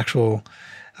an actual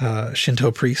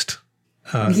Shinto priest,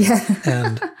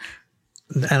 and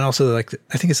also like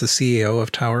I think it's the CEO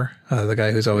of Tower, the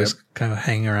guy who's always kind of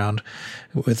hanging around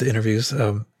with the interviews,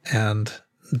 and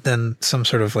then some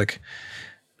sort of like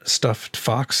stuffed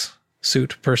fox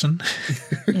suit person.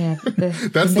 Yeah,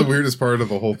 that's the weirdest part of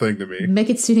the whole thing to me.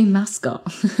 Megitsune mascot.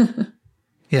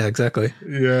 Yeah, exactly.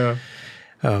 Yeah.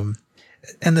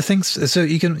 And the things, so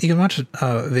you can watch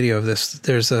a video of this.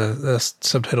 There's a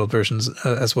subtitled versions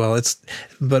as well.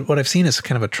 But what I've seen is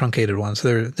kind of a truncated one.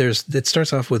 So it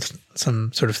starts off with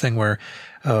some sort of thing where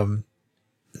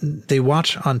they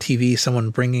watch on TV someone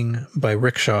bringing by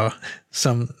rickshaw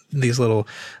these little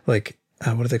like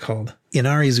what are they called?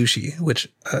 Inari Zushi,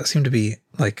 which seem to be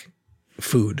like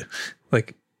food,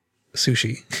 like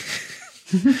sushi,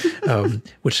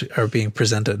 which are being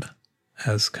presented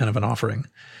as kind of an offering.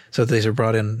 So these are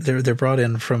brought in. They're brought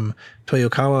in from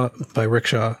Toyokawa by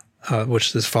rickshaw,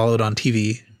 which is followed on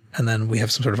TV, and then we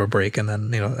have some sort of a break, and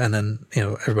then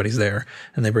everybody's there,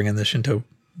 and they bring in the Shinto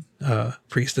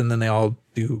priest, and then they all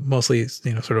do mostly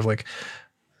sort of like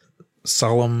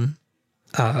solemn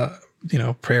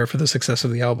prayer for the success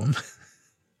of the album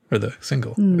or the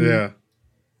single. Yeah,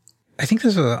 I think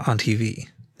this was on TV.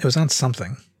 It was on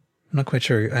something. I'm not quite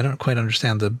sure. I don't quite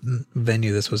understand the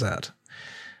venue this was at,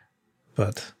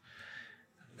 but.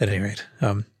 At any rate,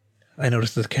 I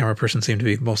noticed that the camera person seemed to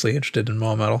be mostly interested in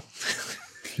Moa Metal.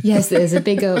 Yes, there's a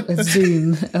big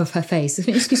zoom of her face. I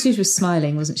think she was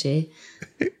smiling, wasn't she?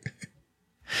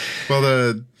 Well,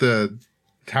 the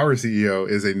Tower CEO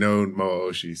is a known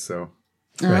Moa Oshi, so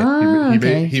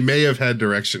right. He may have had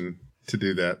direction to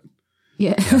do that.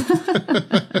 Yeah.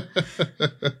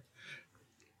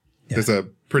 There's a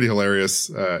pretty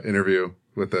hilarious interview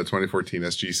with the 2014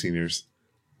 SG seniors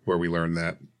where we learned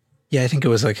that. Yeah, I think it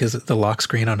was like the lock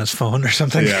screen on his phone or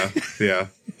something. Yeah.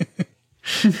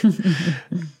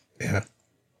 Yeah.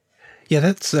 Yeah,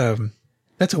 that's a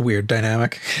weird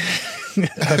dynamic,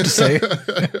 I have to say.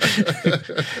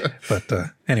 But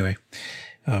anyway.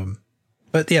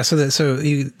 But yeah, so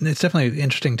it's definitely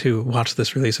interesting to watch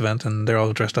this release event, and they're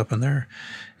all dressed up in their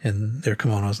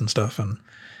kimonos and stuff, and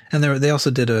they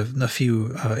also did a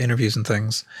few interviews and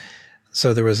things.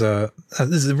 So there was this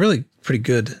is a really pretty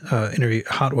good interview,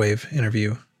 Hot Wave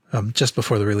interview, just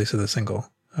before the release of the single.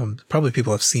 Probably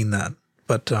people have seen that,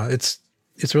 but it's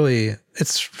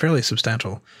fairly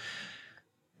substantial.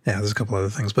 Yeah, there's a couple other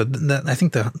things, but I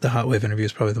think the Hot Wave interview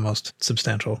is probably the most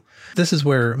substantial. This is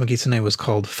where Magitsune was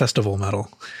called festival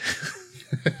metal.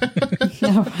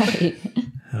 All right.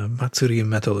 Matsuri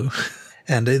Metalu.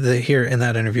 And here in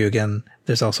that interview, again,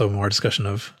 there's also more discussion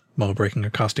of Mo breaking her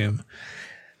costume.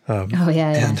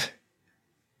 And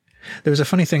there was a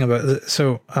funny thing about it.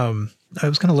 So I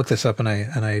was going to look this up and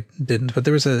I didn't, but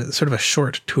there was a sort of a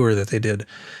short tour that they did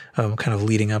kind of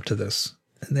leading up to this.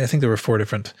 And I think there were 4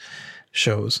 different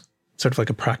shows, sort of like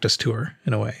a practice tour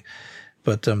in a way.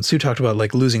 But Sue talked about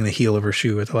like losing the heel of her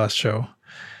shoe at the last show.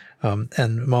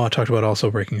 And Moa talked about also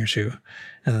breaking her shoe.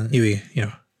 And then Yui,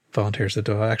 volunteers that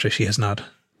actually she has not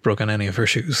broken any of her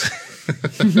shoes.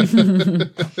 So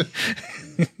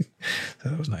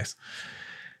that was nice.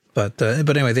 But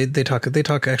anyway, they talk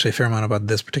actually a fair amount about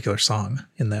this particular song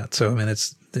in that. So I mean,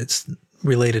 it's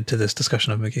related to this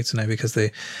discussion of Magitsune because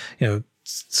they,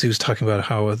 Sue's talking about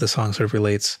how the song sort of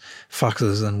relates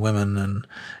foxes and women and,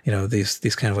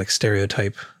 these kind of like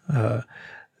stereotype,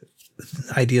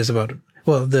 ideas about,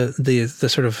 well, the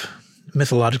sort of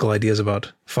mythological ideas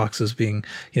about foxes being,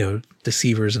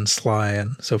 deceivers and sly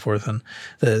and so forth. And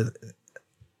the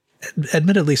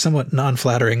admittedly somewhat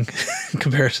non-flattering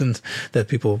comparisons that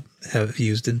people have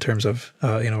used in terms of,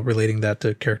 relating that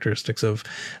to characteristics of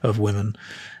women.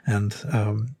 And,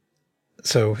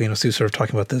 so, Sue's sort of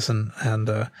talking about this and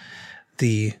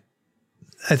the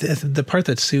part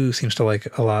that Sue seems to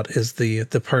like a lot is the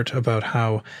part about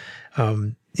how,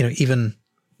 even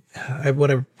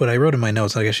what I wrote in my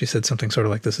notes, I guess she said something sort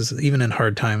of like this is even in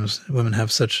hard times, women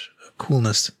have such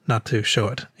coolness not to show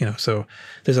it, so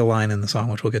there's a line in the song,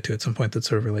 which we'll get to at some point that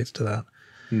sort of relates to that.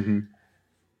 Mm-hmm.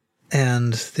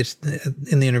 And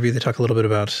in the interview, they talk a little bit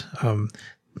about,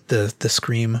 the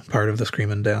scream part of the scream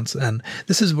and dance. And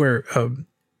this is where,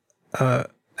 I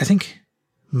think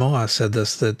Moa said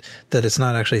this, that it's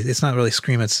not really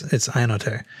scream, it's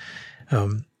ainote,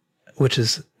 which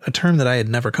is a term that I had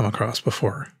never come across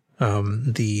before,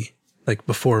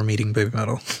 before meeting Baby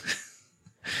Metal.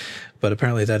 But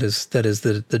apparently that is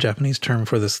the Japanese term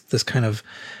for this kind of,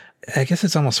 I guess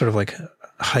it's almost sort of like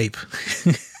hype,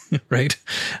 right?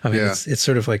 I mean, yeah. It's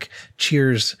sort of like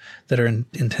cheers that are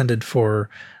intended for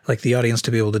like the audience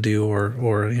to be able to do, or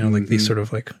mm-hmm. like these sort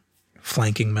of like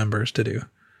flanking members to do.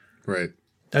 Right.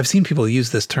 I've seen people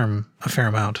use this term a fair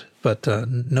amount, but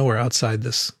nowhere outside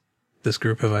this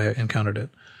group have I encountered it.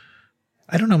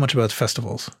 I don't know much about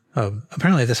festivals.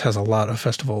 Apparently this has a lot of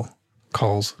festival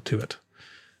calls to it.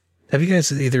 Have you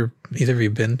guys either of you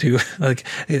been to, like,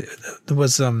 it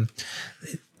was,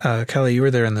 Callie, you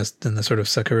were there in the sort of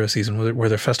Sakura season. Were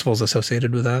there festivals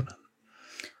associated with that?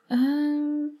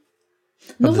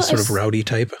 Of this sort of rowdy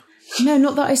type? No,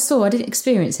 not that I saw. I didn't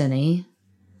experience any.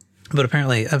 But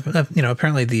apparently, a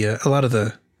lot of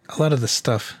the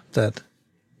stuff that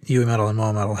Yui Metal and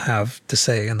Moa Metal have to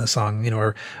say in the song,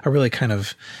 are really kind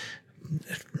of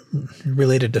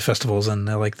related to festivals and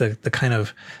like the kind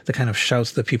of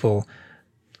shouts that people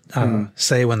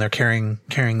say when they're carrying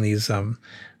these what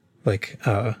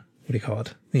do you call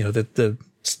it?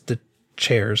 The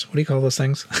chairs. What do you call those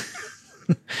things?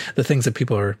 The things that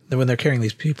people are when they're carrying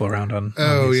these people around on.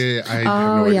 Oh yeah,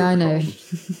 I know.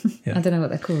 Yeah. I don't know what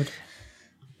they're called.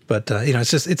 But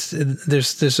there's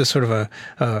just sort of a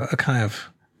kind of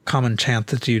common chant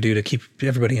that you do to keep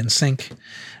everybody in sync,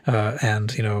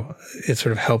 and it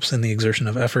sort of helps in the exertion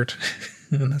of effort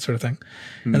and that sort of thing.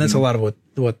 Mm-hmm. And that's a lot of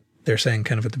what they're saying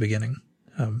kind of at the beginning.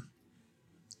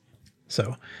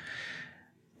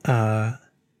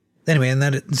 Anyway,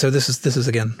 and so this is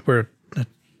again where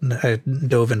I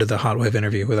dove into the Hot Wave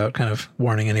interview without kind of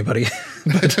warning anybody.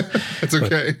 But it's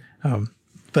okay.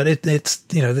 But it's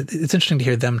interesting to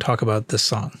hear them talk about this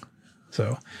song.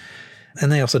 So,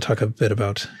 and they also talk a bit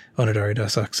about Onodari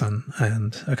Dasaku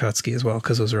and Akatsuki as well,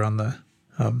 because those are on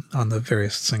the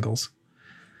various singles.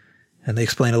 And they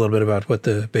explain a little bit about what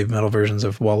the Baby Metal versions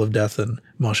of Wall of Death and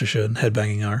Moshusha and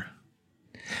Headbanging are.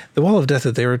 The Wall of Death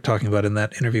that they were talking about in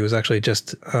that interview was actually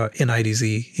just in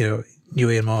IDZ,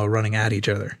 Yui and Moa running at each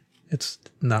other. It's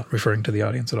not referring to the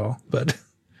audience at all, but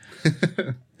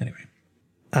anyway.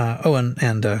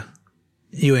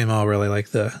 Uemo really like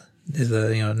the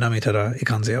Namitara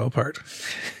Ikanzeo part.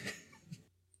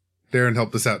 Darren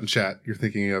helped us out in chat. You're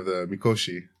thinking of the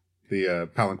Mikoshi, the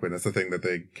palanquin. That's the thing that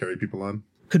they carry people on.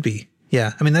 Could be.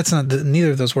 Yeah. I mean, that's not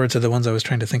neither of those words are the ones I was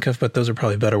trying to think of, but those are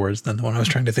probably better words than the one I was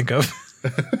trying to think of.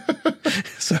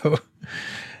 So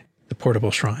the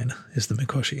portable shrine is the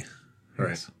Mikoshi. Right.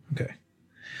 Yes. Okay.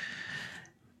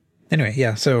 Anyway,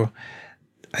 yeah. So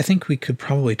I think we could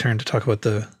probably turn to talk about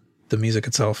the music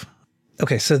itself.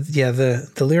 Okay. So yeah, the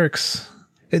lyrics,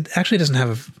 it actually doesn't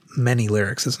have many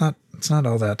lyrics. It's not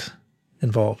all that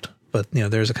involved, but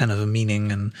there's a kind of a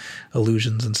meaning and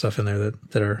allusions and stuff in there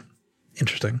that are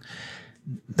interesting.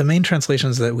 The main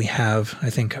translations that we have, I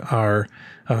think, are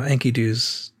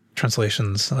Enkidu's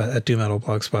translations at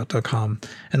dometalblogspot.com.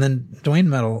 And then Dwayne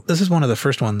Metal, this is one of the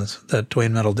first ones that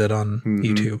Dwayne Metal did on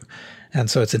YouTube. And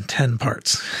so it's in 10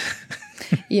 parts.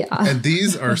 Yeah. And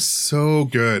these are so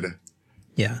good.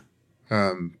 Yeah.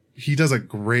 He does a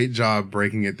great job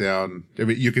breaking it down. I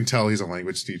mean, you can tell he's a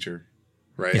language teacher,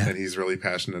 right? Yeah. And he's really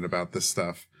passionate about this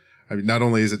stuff. I mean, not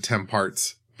only is it 10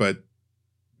 parts, but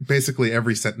basically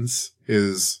every sentence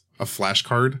is a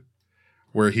flashcard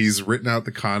where he's written out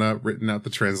the kana, written out the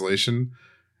translation.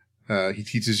 He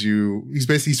teaches you,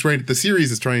 the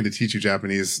series is trying to teach you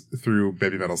Japanese through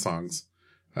Baby Metal songs.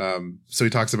 So he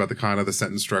talks about the kana, the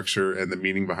sentence structure, and the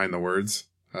meaning behind the words,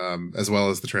 as well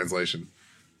as the translation.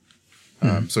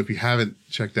 So if you haven't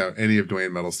checked out any of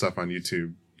Dwayne Metal's stuff on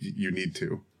YouTube, you need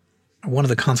to. One of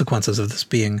the consequences of this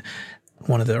being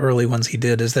one of the early ones he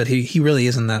did is that he really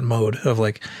is in that mode of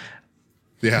like,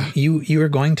 yeah, you are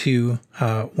going to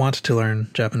want to learn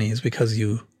Japanese because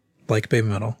you like Baby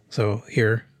Metal. So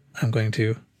here I'm going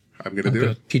to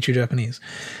teach you Japanese.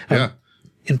 Yeah.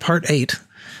 In part 8,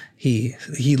 he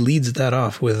leads that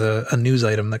off with a news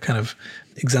item that kind of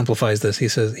exemplifies this. He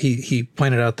says he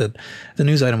pointed out that the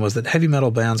news item was that heavy metal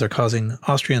bands are causing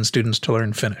Austrian students to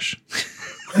learn Finnish.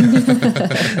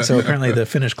 So apparently the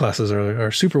Finnish classes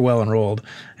are super well enrolled,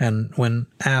 and when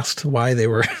asked why they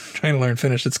were trying to learn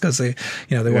Finnish, it's because they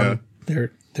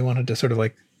wanted to sort of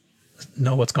like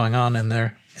know what's going on in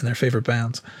their favorite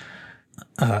bands.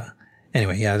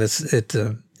 Anyway, yeah, it's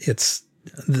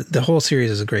the whole series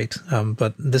is great,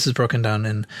 but this is broken down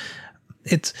in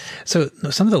so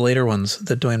some of the later ones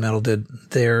that Dwayne Metal did,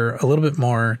 they're a little bit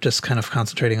more just kind of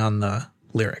concentrating on the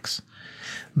lyrics.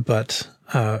 But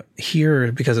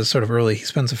here, because it's sort of early, he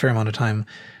spends a fair amount of time,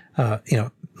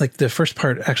 like the first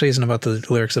part actually isn't about the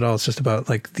lyrics at all. It's just about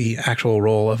like the actual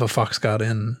role of a fox god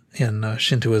in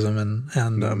Shintoism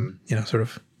and sort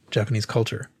of Japanese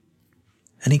culture.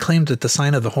 And he claimed that the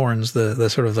sign of the horns, the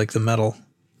sort of like the metal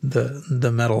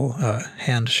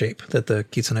hand shape that the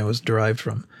kitsune was derived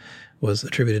from, was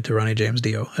attributed to Ronnie James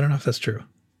Dio. I don't know if that's true.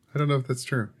 I don't know if that's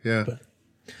true. Yeah. But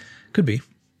could be.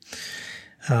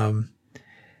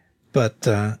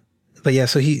 But yeah,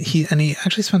 so he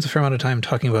actually spends a fair amount of time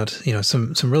talking about,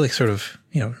 some really sort of,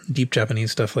 deep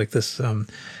Japanese stuff like this.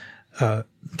 The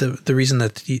reason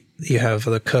that you have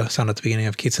the k sound at the beginning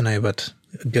of kitsune, but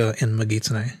g in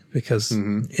magitsune, because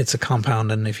it's a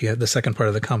compound. And if you have the second part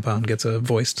of the compound gets a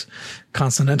voiced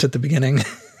consonant at the beginning.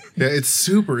 Yeah. It's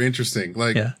super interesting.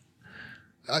 Like, yeah.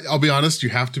 I'll be honest, you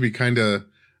have to be kind of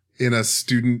in a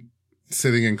student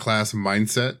sitting in class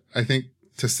mindset, I think,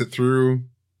 to sit through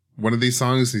one of these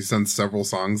songs. He's done several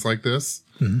songs like this,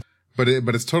 but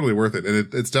it's totally worth it.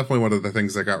 And it's definitely one of the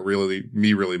things that got really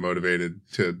motivated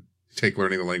to take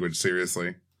learning the language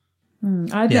seriously.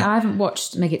 I haven't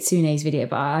watched Megitsune's video,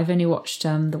 but I've only watched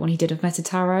the one he did of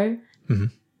Metataro. Mm-hmm.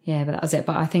 Yeah, but that was it.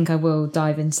 But I think I will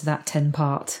dive into that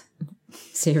 10-part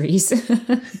series.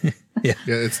 Yeah,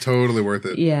 it's totally worth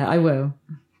it. Yeah, I will.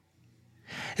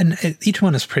 And each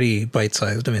one is pretty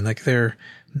bite-sized. I mean, like they're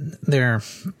 10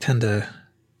 to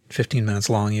 15 minutes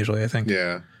long usually, I think.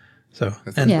 Yeah. So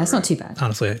it's not too bad.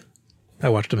 Honestly, I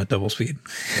watched them at double speed.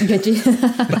 Did you?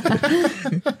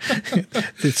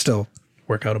 It's still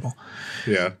workoutable.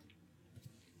 Yeah.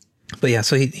 But yeah,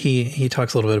 so he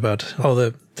talks a little bit about all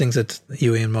the things that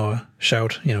Yui and Moa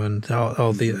shout, and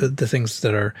all the things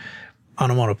that are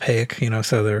onomatopoeic,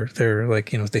 so they're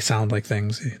like, they sound like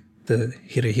things. The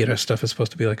hira hira stuff is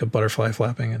supposed to be like a butterfly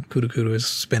flapping, and kudu kudu is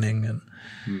spinning, and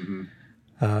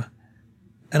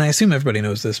and I assume everybody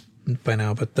knows this by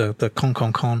now, but the kon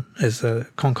kon kon is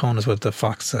what the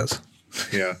fox says.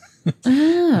 Yeah.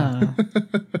 Ah.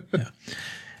 Yeah.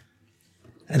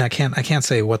 And I can't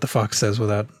say what the fox says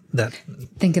without that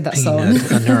think of that pinging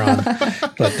song. a neuron.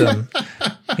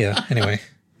 But yeah. Anyway,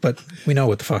 but we know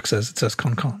what the fox says. It says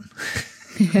kon kon.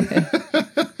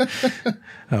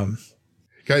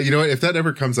 God, you know what? If that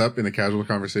ever comes up in a casual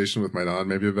conversation with my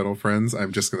non-maybe metal friends,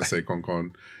 I'm just going to say Con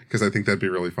Con because I think that'd be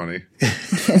really funny.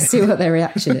 See what their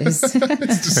reaction is. Just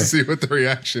to see what the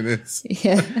reaction is.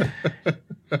 Yeah.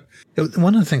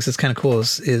 One of the things that's kind of cool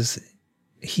is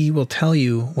he will tell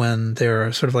you when there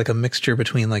are sort of like a mixture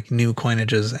between like new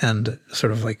coinages and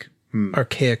sort of like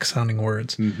archaic sounding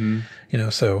words. Mm-hmm. You know,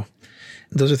 so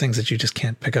those are things that you just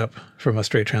can't pick up from a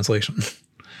straight translation.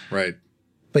 Right.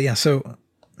 But yeah, so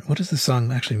what does this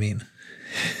song actually mean?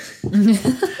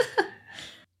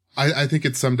 I think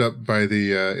it's summed up by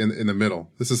the in the middle.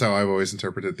 This is how I've always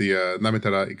interpreted the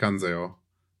Nametara Ikanzeo,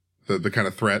 the kind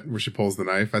of threat where she pulls the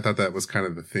knife. I thought that was kind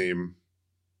of the theme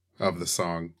of the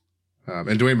song.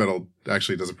 And Dwayne Metal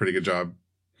actually does a pretty good job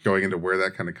going into where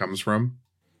that kind of comes from.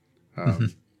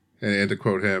 And to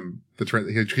quote him,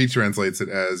 he translates it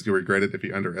as, "You'll regret it if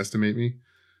you underestimate me,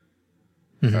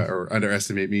 or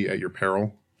underestimate me at your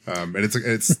peril." And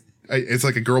it's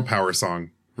like a girl power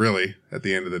song, really, at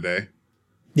the end of the day.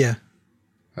 Yeah.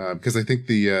 Because I think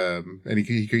the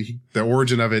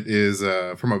origin of it is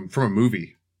from a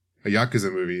movie, a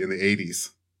Yakuza movie in the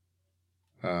 80s.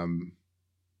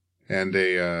 And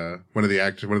one of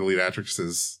the lead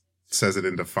actresses says it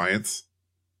in defiance,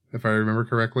 if I remember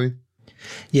correctly.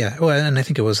 Yeah. Well, and I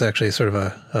think it was actually sort of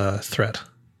a threat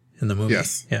in the movie.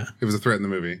 Yes. Yeah. It was a threat in the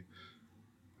movie.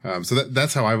 So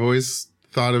that's how I've always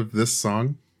thought of this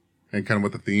song and kind of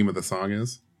what the theme of the song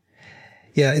is.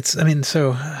 Yeah.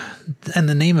 And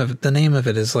the name of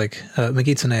it is like,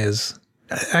 Megitsune is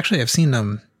actually, I've seen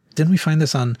didn't we find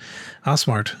this on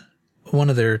Osmart? One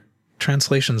of their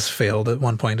translations failed at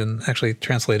one point and actually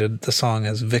translated the song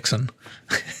as Vixen.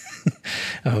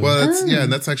 Well,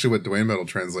 and that's actually what Dwayne Metal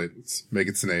translates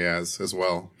Megitsune as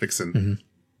well, Vixen. Mm-hmm.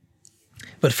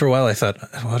 But for a while I thought,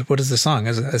 what is the song?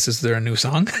 Is there a new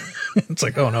song? It's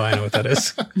like, oh no, I know what that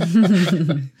is.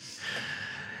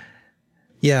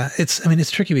 Yeah,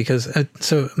 it's tricky because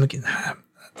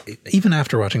even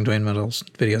after watching Dwayne Metal's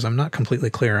videos, I'm not completely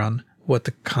clear on what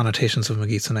the connotations of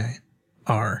Megitsune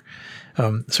are.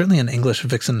 Certainly in English,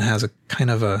 Vixen has a kind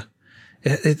of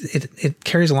it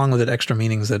carries along with it extra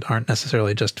meanings that aren't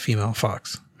necessarily just female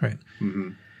fox, right?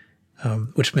 Mm-hmm.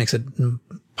 Which makes it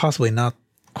possibly not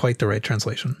quite the right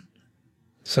translation.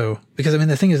 So, because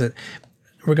the thing is that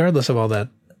regardless of all that,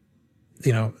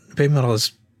 Baby Metal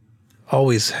has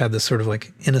always had this sort of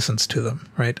like innocence to them,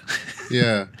 right?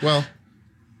 Yeah. Well,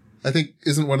 I think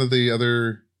isn't one of the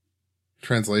other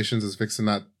translations is Vixen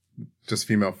not just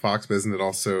female fox, but isn't it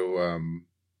also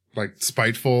like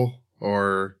spiteful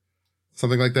or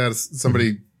something like that?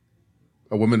 Somebody,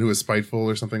 a woman who is spiteful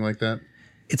or something like that.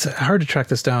 It's hard to track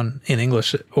this down in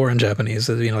English or in Japanese.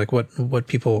 Like what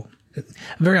people.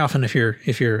 Very often, if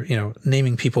you're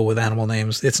naming people with animal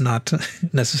names, it's not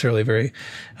necessarily very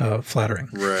flattering.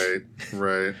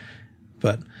 Right.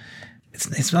 But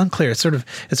it's unclear. It's sort of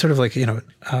like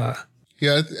Yeah, I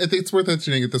think it's worth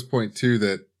mentioning at this point too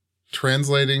that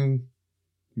translating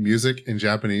music in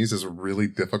Japanese is really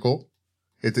difficult.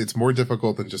 It's more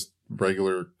difficult than just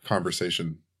regular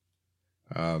conversation.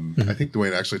 I think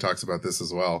Dwayne actually talks about this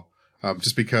as well.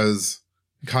 Just because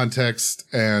context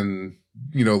and,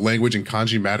 language and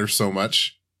kanji matter so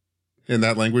much in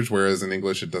that language, whereas in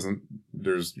English, it doesn't.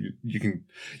 You can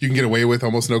get away with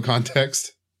almost no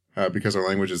context, because our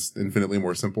language is infinitely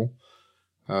more simple,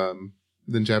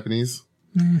 than Japanese.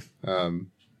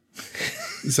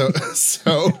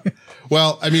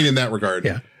 Well, in that regard,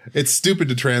 yeah. It's stupid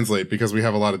to translate because we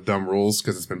have a lot of dumb rules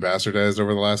because it's been bastardized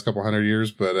over the last couple hundred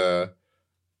years. But,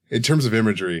 in terms of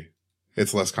imagery,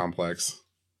 it's less complex.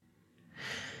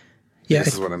 Yeah.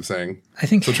 This is what I'm saying. I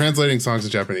think so. Translating songs to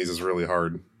Japanese is really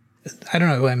hard. I don't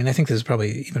know. I think this is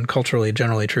probably even culturally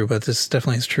generally true, but this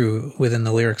definitely is true within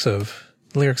the lyrics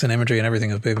and imagery and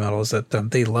everything of Baby Metal is that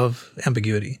they love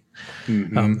ambiguity.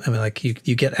 Mm-hmm.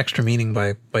 You get extra meaning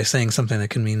by saying something that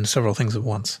can mean several things at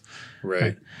once.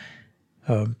 Right.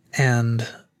 And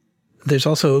there's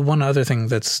also one other thing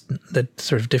that's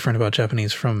sort of different about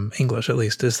Japanese from English, at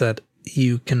least, is that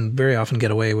you can very often get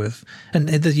away with, and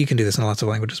you can do this in lots of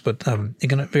languages, but you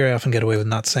can very often get away with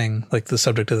not saying like the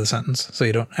subject of the sentence, so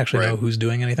you don't actually know who's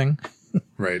doing anything.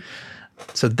 Right.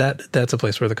 So that's a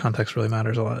place where the context really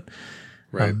matters a lot.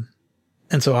 Right.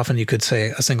 And so often you could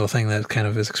say a single thing that kind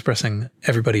of is expressing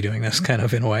everybody doing this kind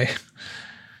of in a way.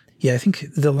 Yeah, I think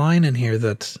the line in here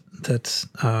that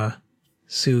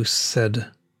Sue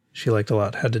said she liked a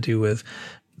lot had to do with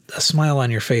a smile on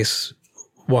your face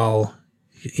while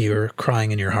you're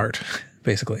crying in your heart,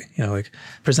 basically. Like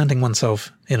presenting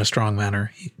oneself in a strong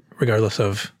manner, regardless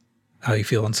of how you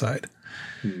feel inside.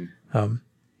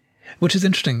 Which is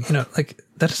interesting, like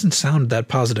that doesn't sound that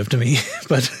positive to me,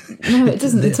 but No, it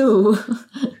doesn't at all.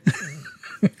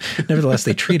 nevertheless,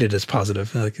 they treat it as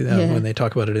positive, like when they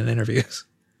talk about it in interviews.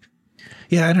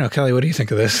 Yeah, I don't know, Kelly, what do you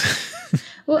think of this?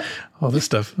 Well, all this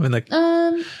stuff. I mean, like,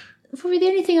 probably the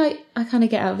only thing I kind of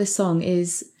get out of this song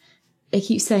is they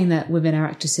keep saying that women are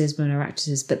actresses,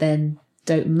 but then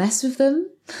don't mess with them.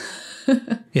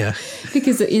 yeah,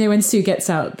 Because, when Sue gets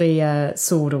out the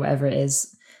sword or whatever it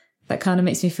is, that kind of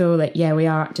makes me feel like, yeah, we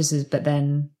are actresses, but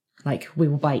then, like, we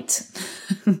will bite.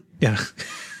 yeah,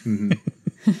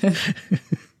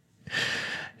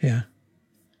 yeah.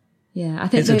 Yeah, I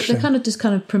think they're kind of just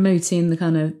kind of promoting the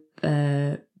kind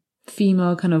of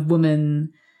female kind of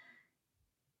woman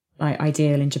like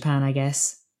ideal in Japan, I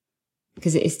guess,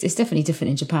 because it's definitely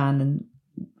different in Japan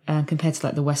and compared to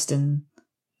like the Western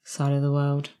side of the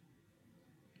world.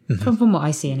 From what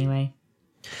I see, anyway.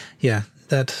 Yeah,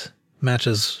 that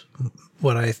matches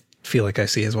what I feel like I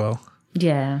see as well.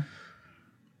 Yeah.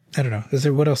 I don't know. Is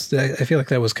there what else? I feel like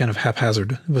that was kind of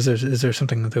haphazard. Is there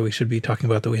something that we should be talking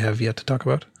about that we have yet to talk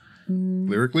about?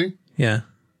 Lyrically? Yeah.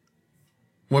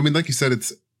 Well, I mean, like you said,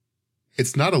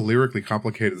 it's not a lyrically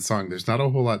complicated song. There's not a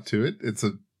whole lot to it. It's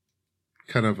a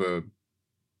kind of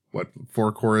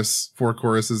four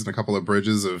choruses and a couple of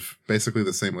bridges of basically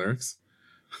the same lyrics.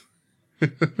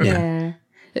 Yeah.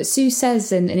 But Sue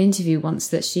says in an interview once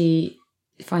that she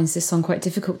finds this song quite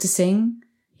difficult to sing,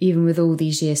 even with all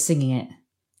these years singing it.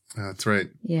 That's right.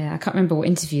 Yeah, I can't remember what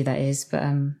interview that is, but I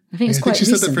think it's quite recent. I think she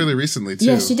said that fairly recently too.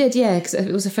 Yeah, she did. Yeah, because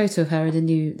it was a photo of her in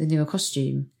the newer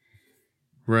costume.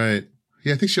 Right.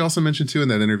 Yeah, I think she also mentioned too in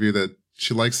that interview that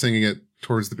she likes singing it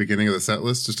towards the beginning of the set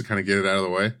list just to kind of get it out of the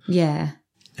way. Yeah.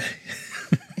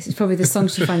 It's probably the song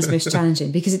she finds most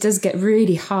challenging because it does get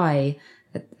really high.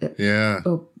 Yeah.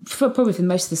 Well, probably for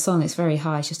most of the song, it's very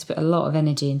high. She has to put a lot of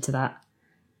energy into that.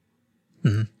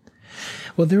 Mm-hmm.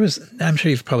 Well, I'm sure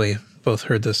you've probably both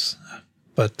heard this,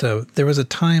 but there was a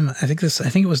time, I think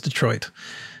it was Detroit,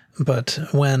 but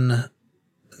when,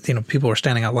 people were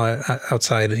standing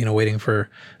outside, waiting for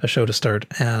a show to start,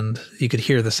 and you could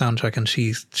hear the sound check, and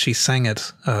she sang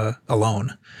it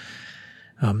alone.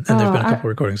 And there's been a couple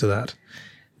recordings of that.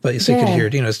 But so you could hear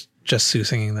it, it's just Sue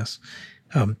singing this.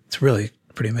 It's really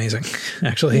pretty amazing,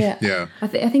 actually. Yeah. I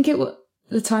think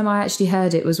the time I actually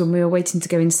heard it was when we were waiting to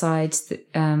go inside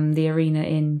the arena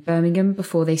in Birmingham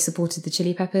before they supported the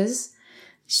Chili Peppers.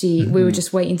 We were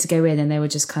just waiting to go in, and they were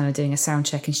just kind of doing a sound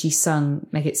check, and she sung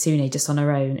Megitsune just on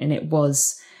her own, and it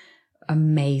was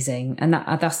amazing. And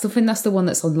that's the one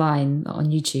that's online on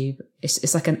YouTube.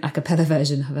 It's like an a cappella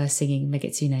version of her singing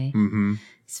Megitsune. Mm-hmm.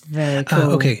 It's very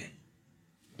cool. Okay.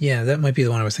 Yeah, that might be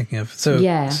the one I was thinking of. So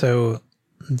so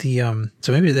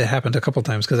maybe that happened a couple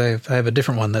times because I have a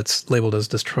different one that's labeled as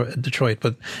Detroit,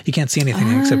 but you can't see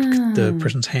anything except the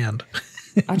person's hand.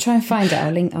 I'll try and find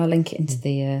it. I'll link it into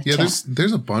the chat.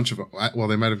 There's a bunch of, well,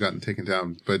 they might have gotten taken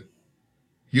down, but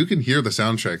you can hear the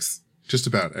sound checks just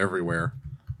about everywhere.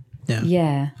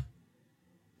 Yeah.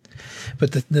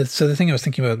 But so the thing I was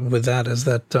thinking about with that is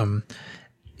that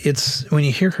it's when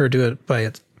you hear her do it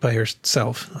by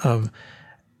herself,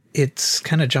 it's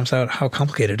kind of jumps out how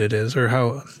complicated it is, or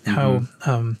how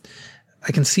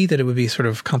I can see that it would be sort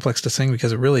of complex to sing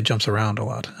because it really jumps around a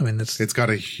lot. I mean, it's got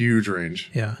a huge range.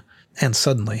 Yeah. And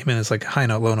suddenly, I mean, it's like high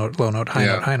note, low note, low note, high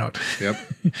note, high note. Yep.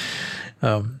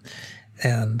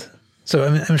 And so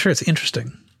I'm sure it's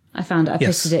interesting. I found it. I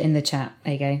posted it in the chat.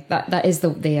 There you go. That is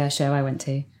the show I went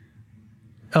to.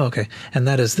 Oh, okay. And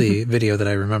that is the video that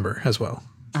I remember as well.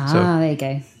 There you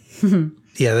go.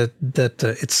 Yeah,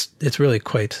 it's really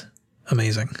quite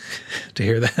amazing to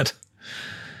hear that.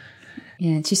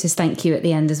 Yeah, and she says thank you at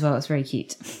the end as well. It's very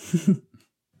cute.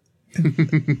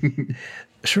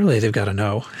 Surely they've got to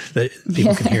know that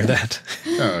people can hear that.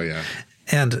 Oh, yeah.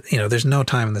 And, there's no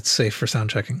time that's safe for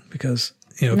sound checking because,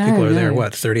 people are there,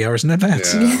 30 hours in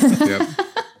advance? Yeah. Yep.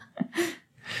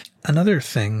 Another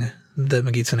thing that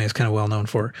Megitsune is kind of well known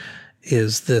for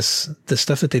is the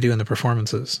stuff that they do in the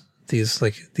performances. These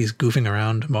goofing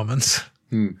around moments.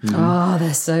 Mm-hmm. Oh,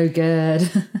 they're so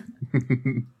good.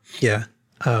 Yeah.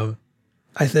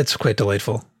 That's quite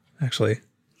delightful, actually.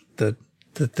 That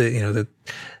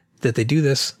they do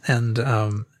this and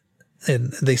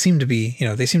they seem to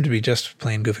be just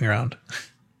plain goofing around.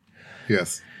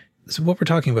 Yes. So what we're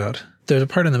talking about, there's a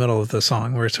part in the middle of the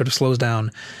song where it sort of slows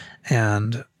down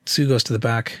and Sue goes to the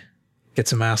back,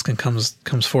 gets a mask and comes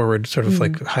forward, sort of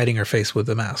like hiding her face with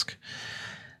the mask.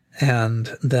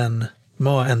 And then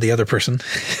Moa and the other person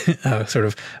sort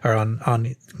of are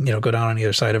on go down on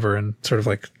either side of her and sort of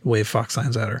like wave fox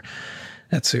signs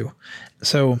at Sue.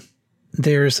 So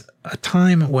there's a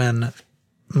time when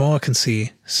Moa can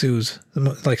see Sue's,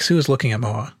 like Sue is looking at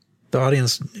Moa. The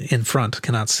audience in front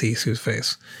cannot see Sue's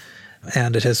face.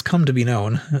 And it has come to be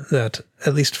known that,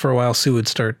 at least for a while, Sue would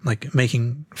start like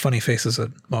making funny faces at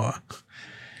Moa.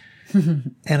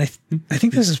 And I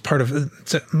think this is part of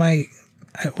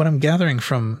what I'm gathering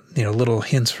from, little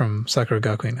hints from Sakura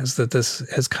Gakuin is that this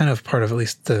is kind of part of at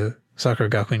least the Sakura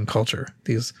Gakuin culture,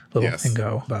 these little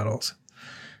Hengao battles,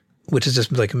 which is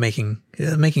just like making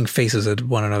faces at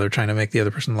one another, trying to make the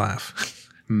other person laugh.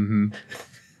 Mm-hmm.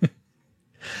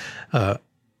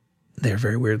 They're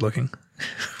very weird looking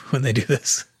when they do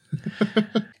this.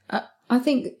 I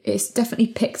think it's definitely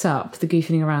picked up the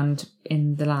goofing around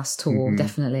in the last tour. Mm-hmm.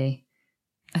 Definitely,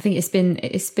 I think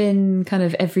it's been kind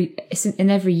of in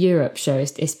every Europe show.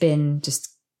 It's been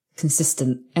just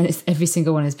consistent, and every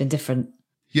single one has been different.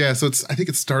 Yeah, so I think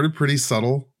it started pretty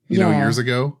subtle, years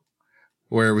ago,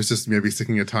 where it was just maybe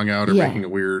sticking a tongue out or making a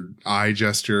weird eye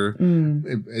gesture.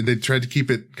 And they tried to keep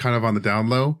it kind of on the down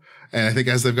low. And I think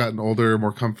as they've gotten older,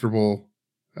 more comfortable,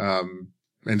 and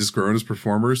just grown as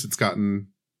performers, it's gotten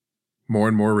more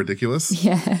and more ridiculous.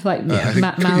 Yeah, like I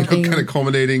think, mouthing, kind of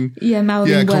culminating. Yeah,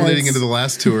 mouthing culminating into the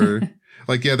last tour.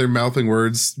 Like, they're mouthing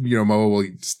words. Moa will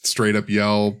straight up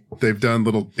yell. They've done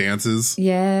little dances.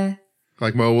 Yeah.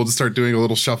 Like, Moa will just start doing a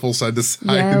little shuffle side to side.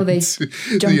 Yeah, they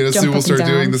jump Sue will start down.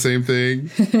 doing the same thing.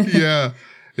 Yeah.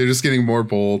 They're just getting more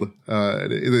bold.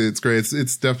 It's great.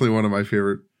 It's definitely one of my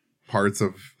favorite parts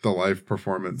of the live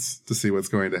performance to see what's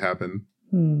going to happen.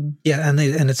 Yeah, and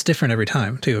it's different every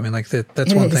time too. I mean, like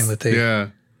that's one thing that they,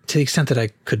 to the extent that I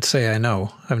could say I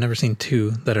know, I've never seen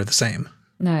two that are the same.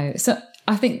 No, so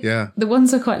I think the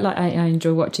ones I quite like, I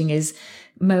enjoy watching is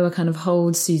Moa kind of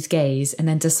holds Sue's gaze and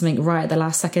then does something right at the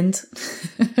last second.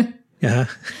 Yeah.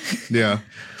 Yeah.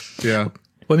 Yeah.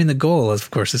 Well, I mean, the goal,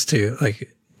 of course, is to like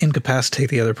incapacitate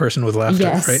the other person with laughter,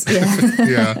 right?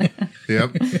 Yeah. Yeah.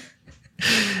 Yep.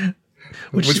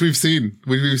 Which we've seen.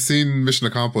 We've seen mission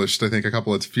accomplished, I think,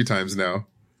 a few times now.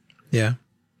 Yeah.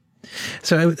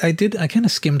 So I kind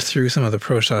of skimmed through some of the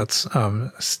pro shots,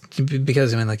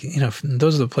 because I mean, like,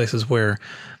 those are the places where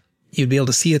you'd be able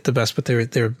to see it the best, but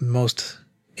they're most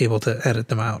able to edit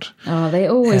them out. Oh, they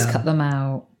always cut them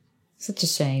out. Such a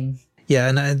shame. Yeah.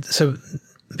 And so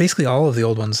basically all of the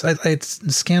old ones, I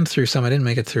scanned through some. I didn't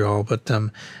make it through all, but,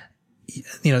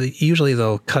 usually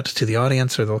they'll cut to the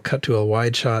audience or they'll cut to a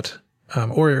wide shot,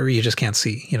 or you just can't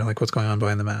see, like what's going on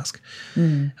behind the mask.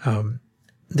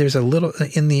 There's a little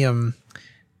in the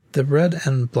red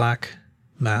and black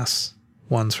mass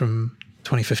ones from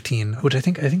 2015, which I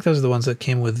think those are the ones that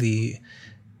came with the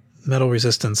Metal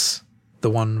Resistance, the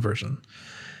one version.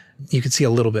 You could see a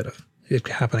little bit of it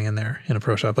happening in there in a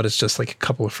pro shot, but it's just like a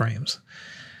couple of frames.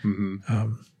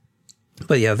 Mm-hmm.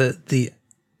 But yeah,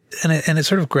 and it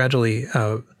sort of gradually.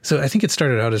 So I think it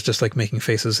started out as just like making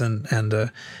faces, and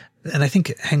I think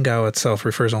Hengao itself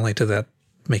refers only to that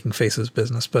making faces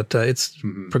business, but it's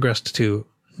progressed to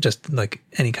just like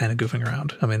any kind of goofing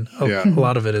around. I mean, a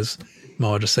lot of it is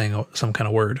Moa just saying some kind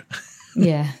of word.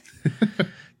 Yeah.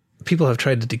 People have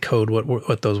tried to decode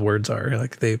what those words are.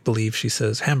 Like they believe she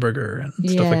says hamburger and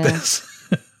stuff like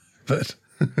this, but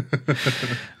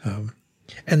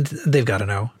and they've got to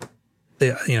know.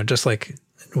 They, just like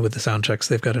with the sound checks,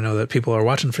 they've got to know that people are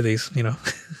watching for these. Oh,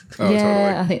 totally.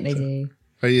 I think they do.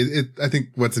 I think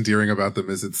what's endearing about them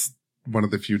is it's one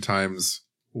of the few times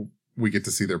we get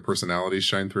to see their personalities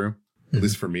shine through. At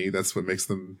least for me, that's what makes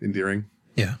them endearing.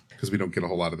 Yeah. Because we don't get a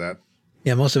whole lot of that.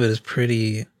 Yeah, most of it is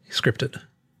pretty scripted.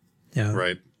 Yeah.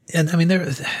 Right. And I mean, there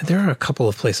are a couple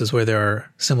of places where there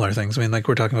are similar things. I mean, like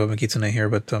we're talking about Mikitsune here,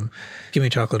 but Give Me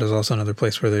Chocolate is also another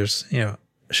place where there's,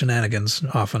 shenanigans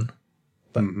often.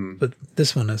 But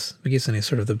this one is, Mikitsune is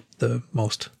sort of the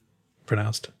most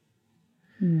pronounced.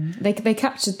 They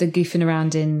captured the goofing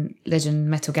around in Legend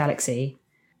Metal Galaxy.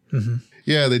 Mm-hmm.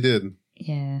 Yeah, they did.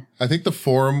 Yeah. I think the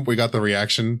forum, we got the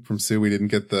reaction from Sue. We didn't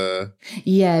get the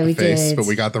we face, did. But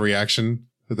we got the reaction,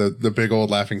 the big old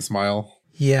laughing smile.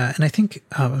 Yeah, and I think,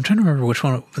 I'm trying to remember which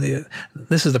one.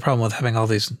 This is the problem with having all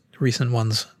these recent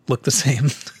ones look the same.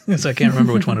 So I can't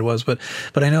remember which one it was, but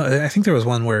I think there was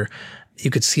one where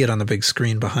you could see it on the big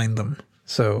screen behind them.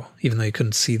 So even though you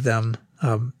couldn't see them,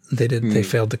 they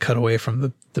failed to cut away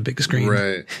from the big screen.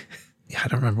 Right. Yeah, I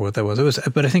don't remember what that was.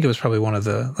 But I think it was probably one of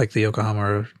the Yokohama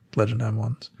or Legend M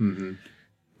ones. Mm-hmm.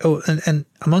 Oh, and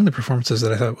among the performances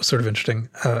that I thought was sort of interesting,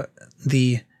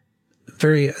 the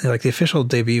official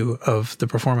debut of the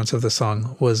performance of the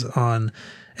song was on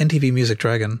NTV Music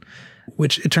Dragon,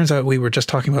 which it turns out we were just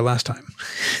talking about last time.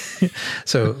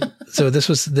 so this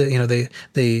was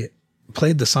they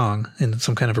played the song in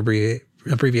some kind of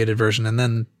abbreviated version, and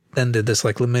then then did this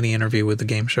like mini interview with the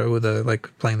game show with the like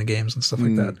playing the games and stuff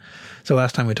like that. So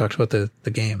last time we talked about the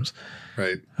games,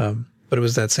 Right. but it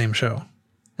was that same show,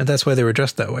 and that's why they were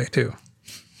dressed that way too.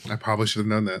 I probably should have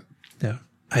known that. Yeah,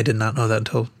 I did not know that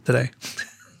until today.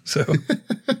 So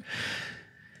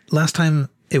last time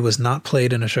it was not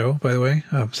played in a show. By the way,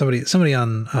 somebody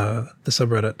on the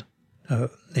subreddit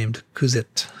named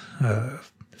Kuzit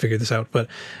figured this out,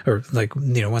 or like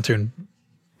went through and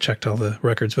checked all the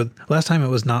records. But last time it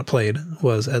was not played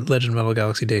was at Legend of Metal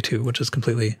Galaxy Day 2, which is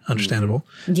completely understandable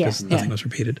because nothing was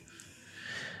repeated.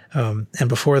 And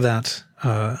before that,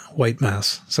 White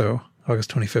Mass, so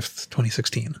August 25th,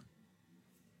 2016.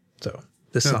 So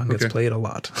this song gets played a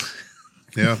lot.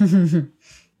 Yeah.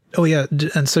 Oh, yeah.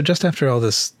 And so just after all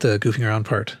this, the goofing around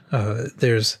part,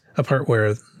 there's a part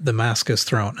where the mask is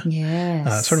thrown.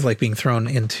 Yes. Sort of like being thrown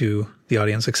into the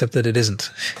audience, except that it isn't.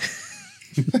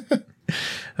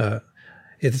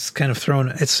 It's kind of thrown,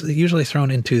 it's usually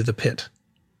thrown into the pit.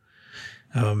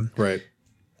 Right.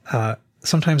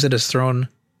 Sometimes it is thrown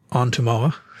onto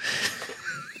Moa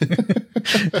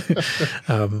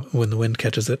when the wind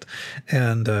catches it.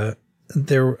 And I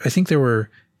think there were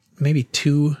maybe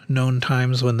 2 known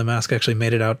times when the mask actually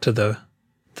made it out to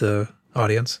the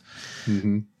audience.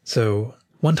 Mm-hmm. So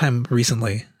one time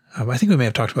recently, I think we may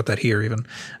have talked about that here even,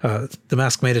 the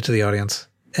mask made it to the audience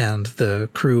and the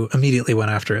crew immediately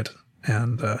went after it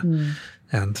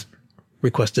and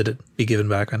requested it be given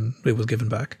back, and it was given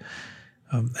back.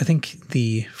 I think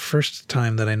the first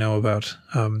time that I know about,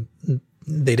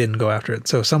 they didn't go after it.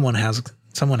 So someone has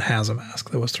a mask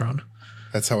that was thrown.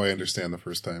 That's how I understand the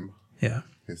first time. Yeah.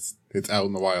 It's out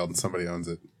in the wild and somebody owns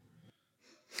it.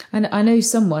 And I know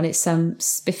someone, it's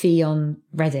Spiffy on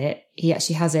Reddit. He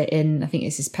actually has it in, I think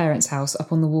it's his parents' house,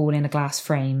 up on the wall in a glass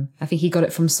frame. I think he got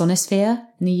it from Sonosphere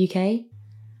in the UK.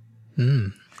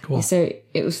 Cool. Yeah, so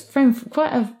it was thrown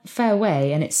quite a fair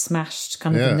way, and it smashed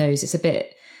kind of the nose. It's a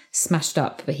bit smashed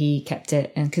up, but he kept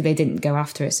it, and because they didn't go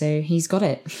after it, so he's got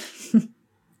it.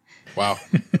 Wow.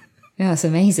 Yeah, it's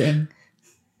amazing.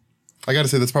 I got to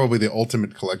say, that's probably the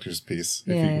ultimate collector's piece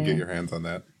if you can get your hands on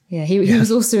that. Yeah, he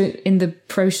was also in the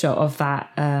pro shot of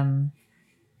that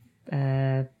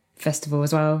festival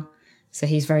as well. So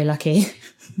he's very lucky.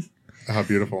 How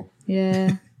beautiful.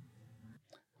 Yeah.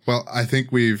 Well, I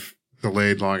think we've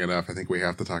delayed long enough. I think we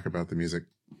have to talk about the music.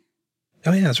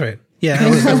 Oh yeah, that's right. Yeah,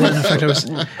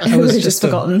 I was just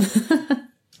forgotten.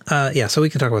 Yeah, so we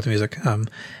can talk about the music,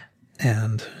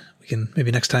 and we can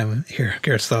maybe next time hear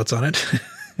Garrett's thoughts on it.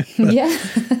 Yeah.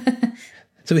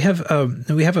 So we have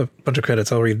a bunch of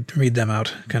credits. I'll read them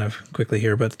out kind of quickly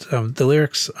here, but the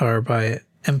lyrics are by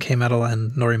MK Metal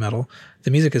and Nori Metal.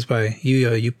 The music is by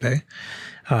Yuyo Yuppei,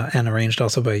 and arranged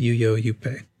also by Yuyo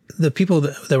Yuppei. The people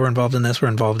that were involved in this were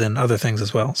involved in other things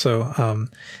as well. So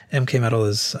MK Metal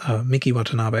is Miki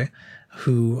Watanabe,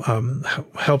 who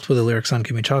helped with the lyrics on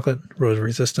Give Me Chocolate, Road of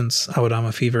Resistance,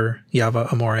 Awadama Fever,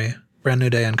 Yava Amore, Brand New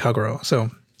Day, and Kaguro.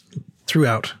 So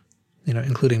throughout,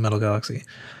 including Metal Galaxy.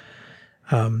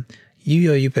 Yuyo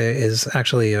Yuppei is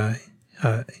actually,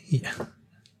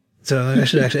 so I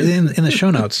should actually, in the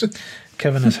show notes,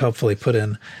 Kevin has helpfully put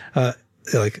in,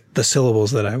 like the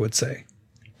syllables that I would say.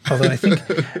 Although I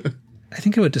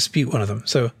think I would dispute one of them.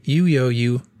 So Yuyo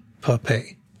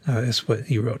Yuppei is what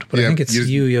you wrote, but I think it's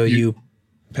Yuyo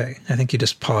Yuppei. I think you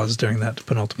just pause during that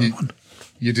penultimate one.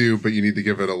 You do, but you need to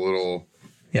give it a little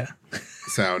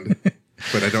sound.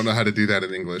 But I don't know how to do that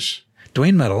in English.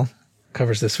 Dwayne Metal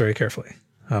covers this very carefully.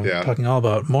 Talking all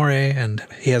about Moray, and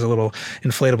he has a little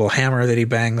inflatable hammer that he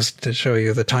bangs to show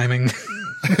you the timing.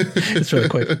 It's really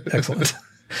quite excellent.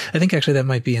 I think actually that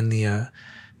might be in the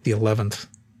 11th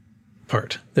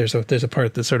part. There's a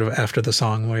part that's sort of after the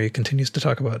song where he continues to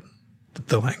talk about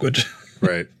the language.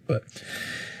 Right. But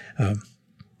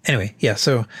anyway, yeah.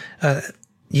 So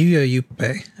Yuyo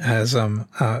Yuppei has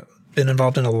been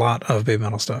involved in a lot of Baby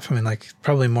Metal stuff. I mean, like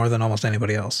probably more than almost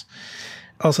anybody else.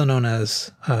 Also known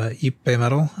as Yuppei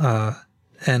Metal,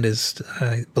 and is,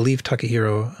 I believe,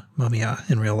 Takahiro Mamiya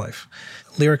in real life.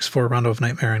 Lyrics for Rondo of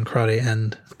Nightmare and Karate,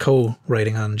 and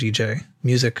co-writing on GJ.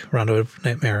 Music, Rondo of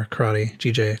Nightmare, Karate,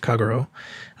 GJ, Kaguro.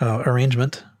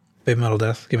 Arrangement, Baby Metal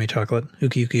Death, Gimme Chocolate,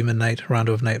 Uki Uki Midnight,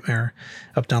 Rondo of Nightmare,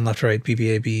 Up Down Left Right,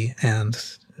 BBAB,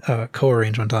 and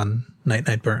co-arrangement on Night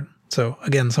Night Burn. So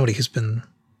again, somebody who's been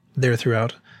there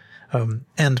throughout,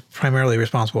 and primarily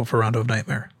responsible for Rondo of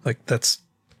Nightmare. Like that's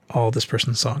all this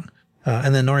person's song.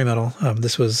 And then Nori Metal,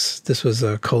 this was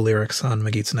co-lyrics on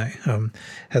Magitsune,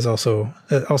 has also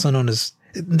known as,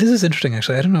 this is interesting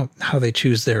actually, I don't know how they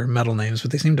choose their metal names,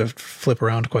 but they seem to flip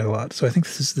around quite a lot. So I think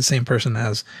this is the same person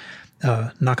as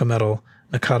Naka Metal,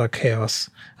 Nakata Chaos,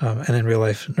 and in real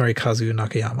life, Norikazu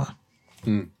Nakayama.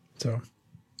 So,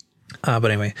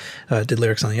 but anyway, did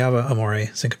lyrics on Yava, Amore,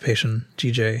 Syncopation,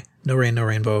 GJ, No Rain, No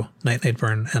Rainbow, Night Night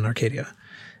Burn, and Arcadia.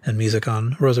 And music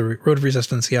on Road of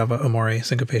Resistance, Yava, Amore,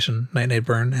 Syncopation, Night Night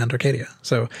Burn, and Arcadia.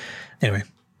 So anyway,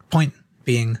 point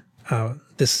being,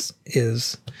 this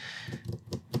is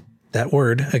that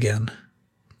word again.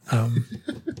 Anyway,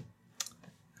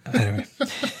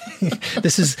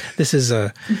 this is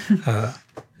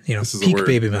peak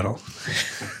baby metal.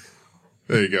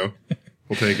 There you go.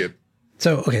 We'll take it.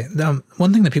 So, okay.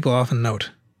 One thing that people often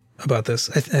note about this,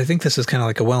 I think this is kind of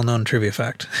like a well-known trivia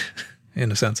fact in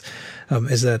a sense,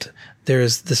 is that there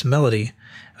is this melody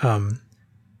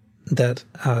that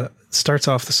starts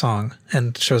off the song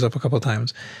and shows up a couple of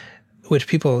times, which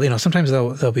people, sometimes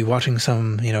they'll be watching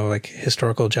some, like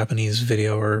historical Japanese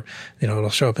video, or, it'll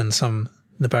show up in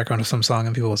the background of some song,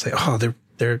 and people will say, oh,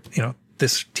 they're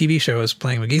this TV show is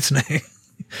playing Magitsune.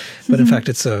 But in fact,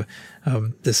 it's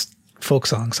this folk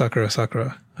song, Sakura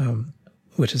Sakura,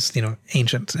 which is,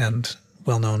 ancient and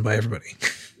well known by everybody.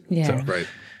 Yeah. So, right.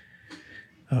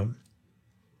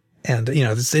 And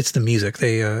it's the music.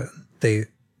 They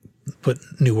put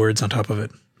new words on top of it.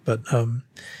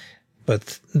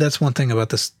 But that's one thing about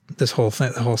this whole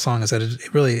thing, the whole song, is that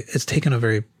it's taken a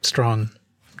very strong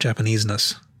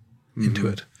Japaneseness into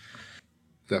it.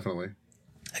 Definitely.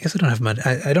 I guess I don't have much.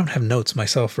 I don't have notes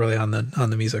myself really on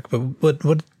the music. But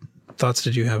what thoughts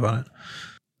did you have on it?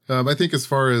 I think as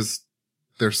far as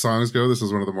their songs go, this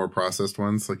is one of the more processed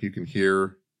ones. Like you can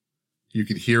hear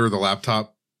the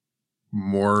laptop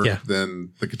more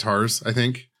than the guitars, I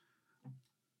think,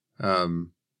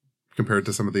 compared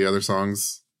to some of the other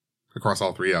songs across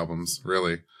all three albums,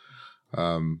 really.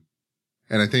 And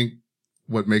I think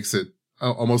what makes it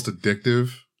almost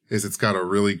addictive is it's got a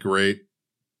really great,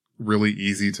 really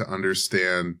easy to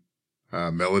understand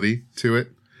melody to it.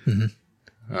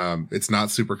 Mm-hmm. It's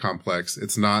not super complex.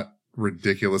 It's not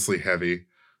ridiculously heavy,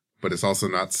 but it's also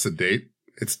not sedate.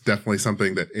 It's definitely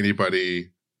something that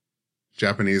anybody,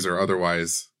 Japanese or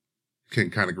otherwise, can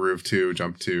kind of groove to,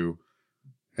 jump to,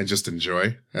 and just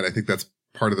enjoy. And I think that's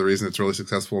part of the reason it's really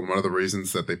successful. And one of the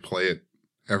reasons that they play it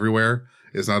everywhere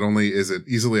is not only is it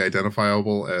easily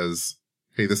identifiable as,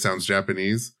 hey, this sounds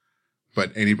Japanese,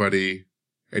 but anybody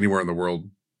anywhere in the world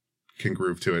can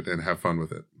groove to it and have fun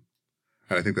with it.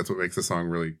 And I think that's what makes the song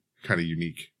really kind of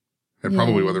unique. And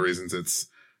probably one of the reasons it's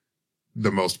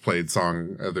the most played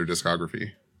song of their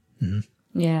discography.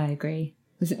 Mm-hmm. Yeah, I agree.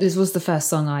 This was the first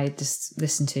song I just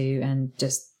listened to, and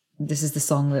just, this is the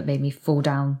song that made me fall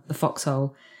down the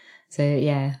foxhole. So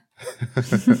yeah.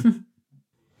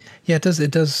 Yeah,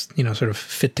 it does, sort of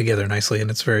fit together nicely, and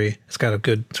it's got a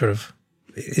good sort of,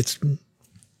 it's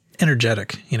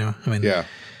energetic, I mean, yeah.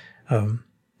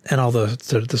 And all the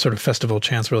sort of festival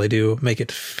chants really do make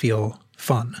it feel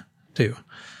fun too.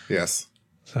 Yes.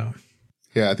 So.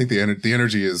 Yeah, I think the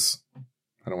energy is,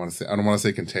 I don't want to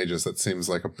say contagious. That seems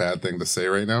like a bad thing to say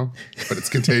right now, but it's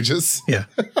contagious. Yeah.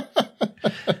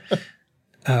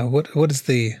 What is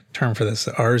the term for this?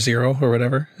 R0 or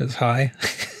whatever is high.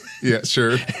 Yeah,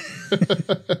 sure.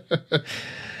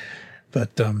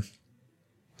 But,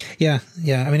 yeah.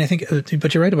 I mean, I think,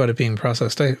 but you're right about it being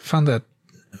processed. I found that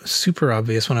super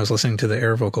obvious when I was listening to the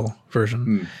air vocal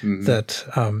version, that,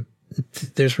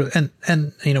 there's, and,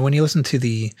 when you listen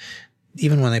to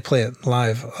even when they play it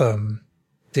live,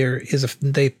 there is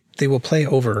they will play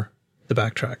over the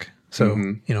backtrack. So,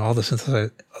 all the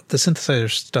synthesizer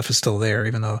stuff is still there,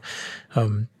 even though,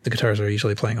 the guitars are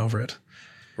usually playing over it.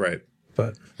 Right.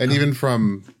 But, and even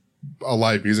from a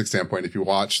live music standpoint, if you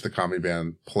watch the Kami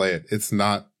band play it, it's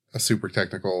not a super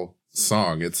technical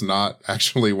song. It's not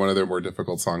actually one of their more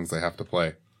difficult songs they have to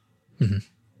play.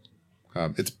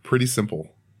 Mm-hmm. It's pretty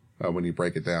simple when you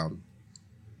break it down.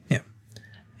 Yeah.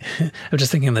 I'm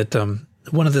just thinking that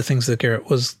one of the things that Garrett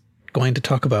was going to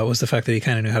talk about was the fact that he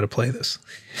kind of knew how to play this.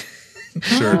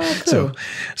 Sure. Cool.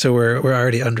 So we're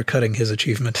already undercutting his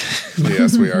achievement.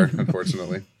 Yes, we are,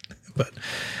 unfortunately. But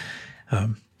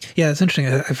yeah, it's interesting.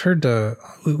 I've heard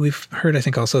we've heard, I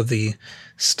think, also the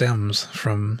stems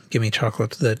from Gimme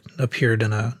Chocolate that appeared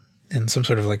in some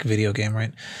sort of like video game,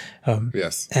 right?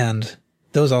 Yes. And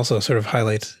those also sort of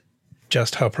highlight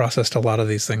just how processed a lot of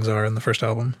these things are in the first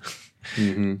album.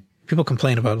 Mm-hmm. People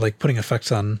complain about like putting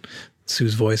effects on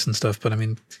Sue's voice and stuff, but I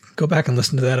mean, go back and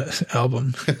listen to that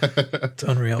album. It's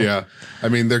unreal. Yeah. I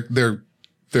mean, there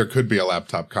could be a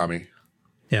laptop Kami.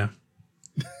 Yeah.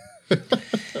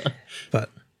 But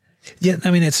yeah,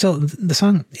 I mean, it's still, the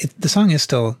song is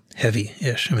still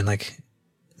heavy-ish. I mean, like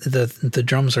the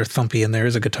drums are thumpy and there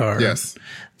is a guitar. Yes.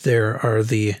 There are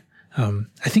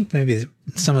I think maybe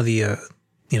some of the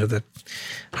the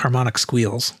harmonic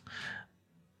squeals,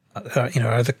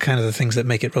 are the kind of the things that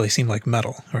make it really seem like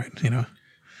metal, right?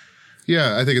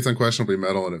 Yeah, I think it's unquestionably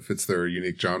metal and it fits their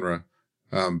unique genre.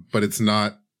 But it's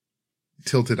not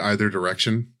tilted either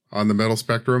direction on the metal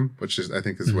spectrum, which is, I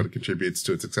think, is what it contributes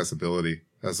to its accessibility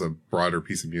as a broader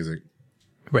piece of music.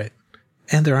 Right.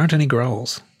 And there aren't any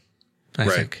growls, I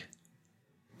Right. think.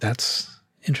 That's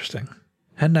interesting.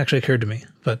 Hadn't actually occurred to me,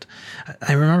 but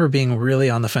I remember being really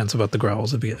on the fence about the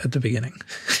growls at the beginning.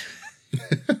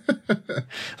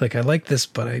 Like, I like this,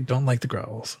 but I don't like the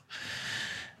growls.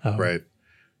 Right.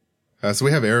 So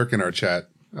we have Eric in our chat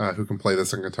who can play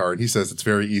this on guitar, and he says it's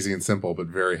very easy and simple, but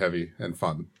very heavy and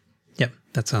fun. Yep,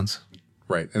 that sounds...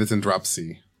 Right. And it's in drop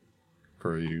C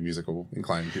for you musical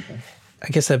inclined people. I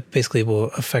guess that basically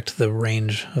will affect the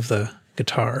range of the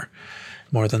guitar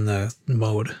more than the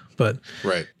mode. But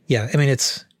Right. yeah, I mean,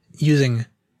 it's using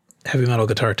heavy metal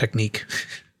guitar technique,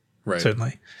 Right.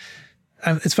 certainly.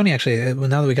 It's funny, actually,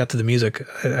 now that we got to the music,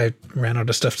 I ran out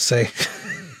of stuff to say.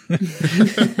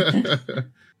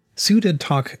 Sue did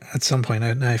talk at some point,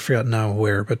 and I forgot now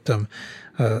where, but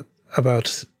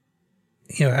about,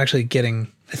 actually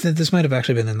getting, I think this might have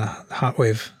actually been in the Hot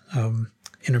Wave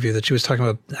interview, that she was talking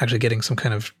about actually getting some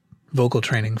kind of vocal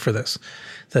training for this,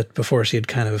 that before she'd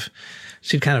kind of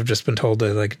just been told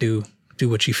to like do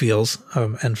what she feels.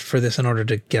 And for this, in order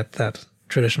to get that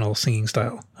traditional singing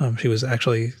style, she was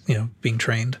actually, being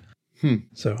trained.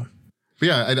 So, But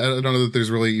yeah, I don't know that there's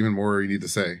really even more you need to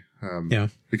say. yeah.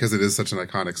 Because it is such an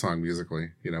iconic song musically.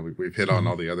 We've hit on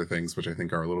all the other things, which I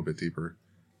think are a little bit deeper.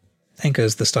 Enka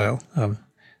is the style.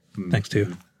 Thanks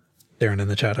to Darren in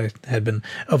the chat. I had been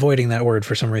avoiding that word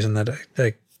for some reason that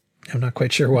I'm not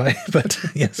quite sure why, but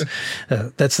yes,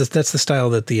 that's the style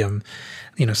that the,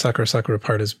 Sakura Sakura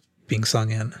part is being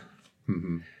sung in.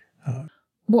 Mm-hmm.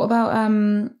 What about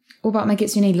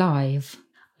Megitsune live?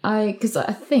 Because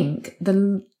I think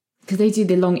because they do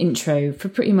the long intro for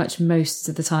pretty much most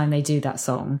of the time they do that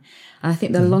song. And I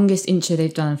think the longest intro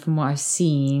they've done from what I've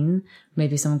seen,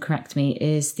 maybe someone correct me,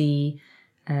 is the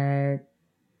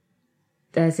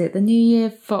New Year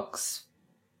Fox,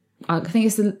 I think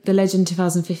it's the Legend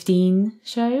 2015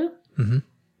 show. Mm-hmm.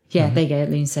 Yeah, there you go,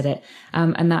 Loon said it.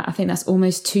 And I think that's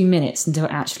almost 2 minutes until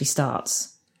it actually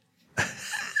starts.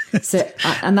 So,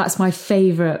 and that's my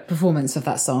favourite performance of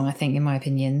that song, I think, in my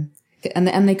opinion.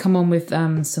 And they come on with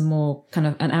some more kind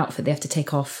of an outfit they have to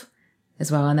take off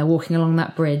as well. And they're walking along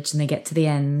that bridge and they get to the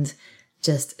end.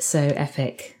 Just so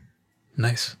epic.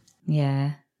 Nice.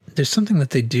 Yeah. There's something that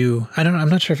they do. I'm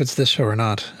not sure if it's this show or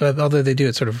not, although they do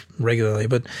it sort of regularly.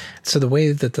 But so the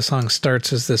way that the song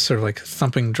starts is this sort of like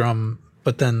thumping drum,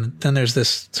 but then there's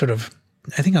this sort of,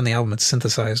 I think on the album it's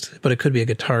synthesized, but it could be a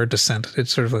guitar descent. It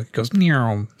sort of like goes near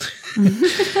and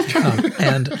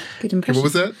Good impression. What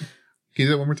was that? Can you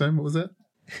do that one more time? What was that?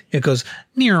 it goes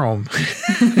near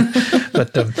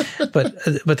but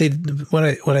they, what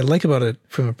I like about it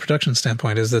from a production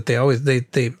standpoint is that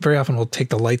they very often will take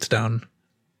the lights down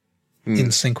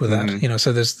in sync with that,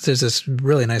 so there's this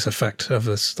really nice effect of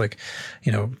this, like,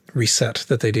 reset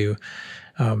that they do.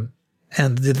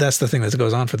 And that's the thing that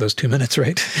goes on for those 2 minutes,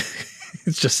 right?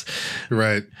 It's just,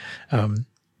 Right.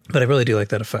 but I really do like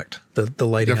that effect, the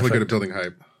lighting Definitely effect. good at building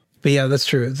hype. But yeah, that's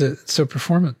true. So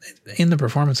in the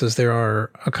performances, there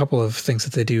are a couple of things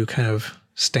that they do kind of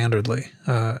standardly,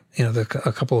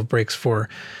 a couple of breaks for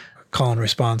call and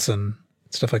response and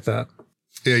stuff like that.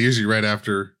 Yeah, usually right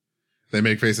after they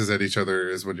make faces at each other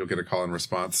is when you'll get a call and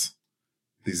response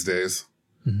these days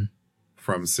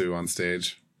from Sue on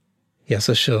stage. Yeah,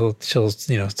 so she'll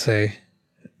say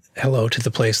hello to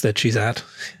the place that she's at,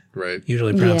 Right.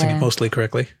 usually pronouncing it mostly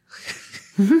correctly.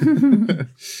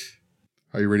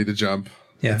 Are you ready to jump?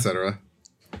 Yeah. Etc.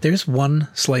 There's one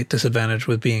slight disadvantage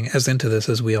with being as into this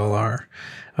as we all are,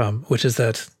 which is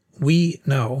that we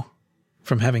know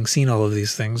from having seen all of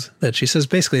these things that she says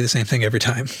basically the same thing every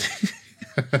time.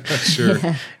 Sure.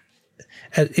 Yeah.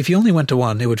 If you only went to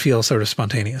one, it would feel sort of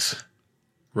spontaneous.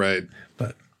 Right.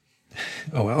 But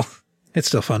oh well, it's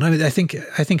still fun. I mean, I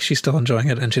think she's still enjoying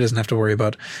it, and she doesn't have to worry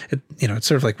about it. It's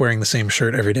sort of like wearing the same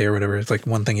shirt every day or whatever. It's like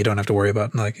one thing you don't have to worry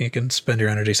about, and like you can spend your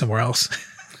energy somewhere else.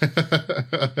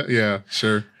 Yeah,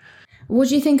 sure. What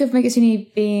do you think of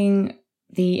Megitsune being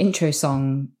the intro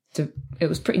song? It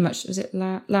was pretty much, was it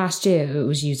last year it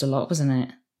was used a lot, wasn't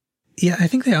it? Yeah, I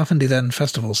think they often do that in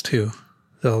festivals too.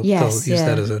 They'll use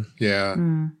that as a... Yeah.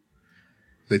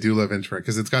 They do love intro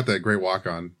because it's got that great walk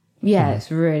on. Yeah,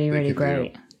 it's really, really can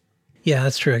great. Yeah,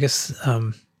 that's true. I guess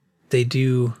they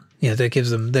do. Yeah, that gives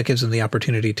them the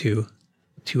opportunity to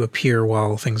appear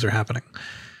while things are happening.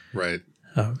 Right.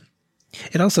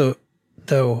 It also,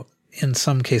 though, in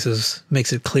some cases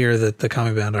makes it clear that the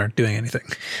Kami band aren't doing anything.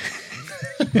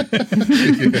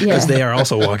 Because they are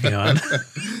also walking on.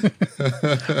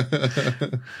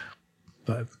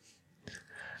 But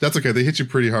that's okay. They hit you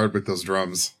pretty hard with those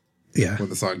drums. Yeah. When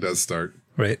the song does start.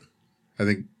 Right. I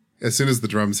think as soon as the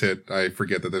drums hit, I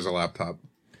forget that there's a laptop.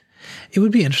 It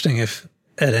would be interesting if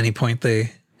at any point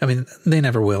they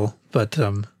never will, but,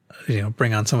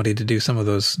 bring on somebody to do some of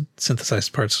those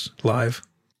synthesized parts live.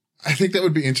 I think that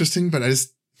would be interesting, but I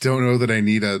just don't know that I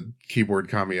need a keyboard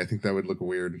Kami. I think that would look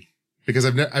weird because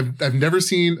I've never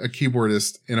seen a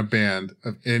keyboardist in a band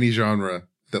of any genre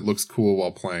that looks cool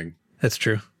while playing. That's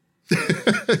true.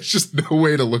 It's just no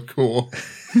way to look cool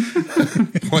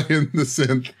playing the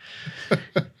synth.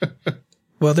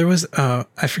 Well, there was, I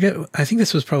think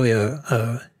this was probably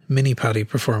a mini potty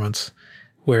performance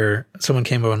where someone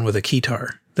came on with a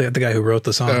keytar, the guy who wrote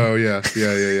the song. Oh, yeah.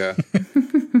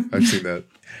 I've seen that.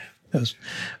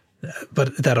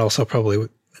 But that also probably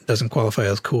doesn't qualify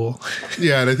as cool.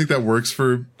 Yeah, and I think that works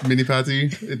for mini potty.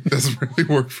 It doesn't really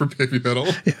work for baby metal.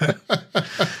 Yeah.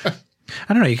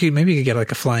 I don't know. Maybe you could get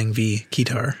like a Flying V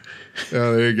keytar.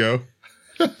 Oh, there you go.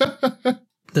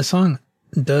 The song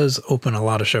does open a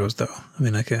lot of shows, though. I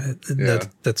mean,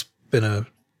 that's been a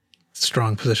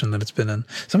strong position that it's been in.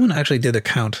 Someone actually did a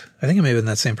count. I think it may have been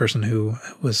that same person who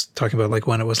was talking about like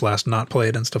when it was last not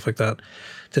played and stuff like that.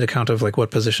 Did a count of like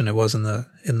what position it was in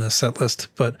the set list,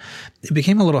 but it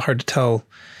became a little hard to tell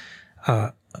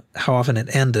how often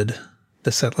it ended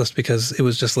the set list because it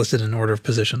was just listed in order of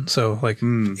position. So like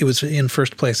it was in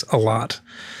first place a lot,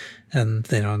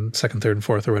 and in second, third, and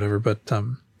fourth or whatever. But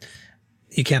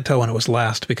you can't tell when it was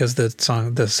last because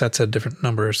the sets had different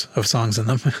numbers of songs in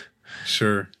them.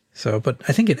 Sure. So, but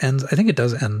I think it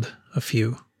does end a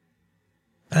few.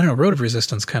 I don't know. Road of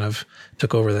Resistance kind of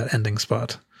took over that ending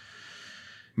spot.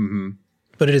 Mm-hmm.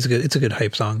 But it's a good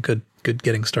hype song. Good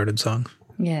getting started song.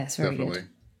 Yeah, it's very Definitely.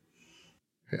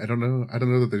 good. I don't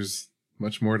know that there's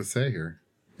much more to say here.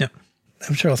 Yeah.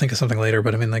 I'm sure I'll think of something later,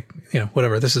 but I mean, like,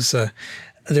 whatever. This is,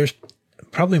 there's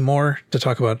probably more to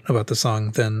talk about the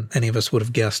song than any of us would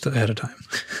have guessed ahead of time.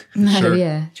 No, Sure.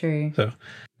 yeah, true. So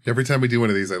every time we do one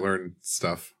of these, I learn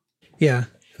stuff. Yeah,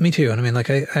 me too. And I mean, like,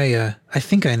 I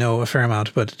think I know a fair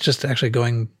amount, but just actually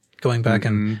going back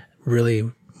and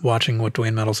really watching what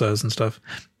Dwayne Metal says and stuff.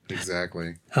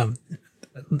 Exactly.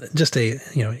 Just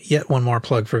yet one more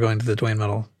plug for going to the Dwayne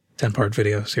Metal 10-part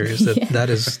video series. That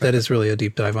is really a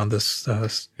deep dive on this song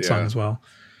as well.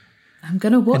 I'm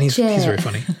gonna watch and it. He's very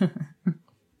funny.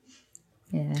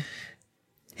 Yeah.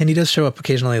 And he does show up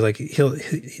occasionally. Like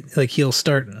he'll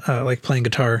start like playing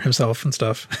guitar himself and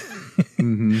stuff,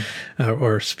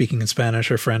 or speaking in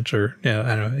Spanish or French or I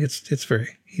don't know. It's very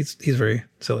he's very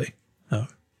silly.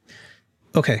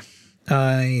 Okay,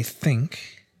 I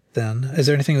think then is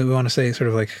there anything that we want to say? Sort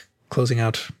of like closing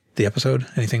out the episode.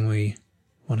 Anything we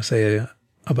want to say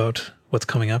about what's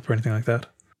coming up or anything like that?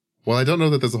 Well, I don't know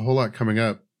that there's a whole lot coming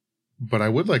up, but I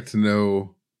would like to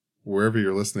know. Wherever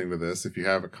you're listening to this, if you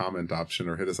have a comment option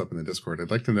or hit us up in the Discord,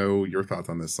 I'd like to know your thoughts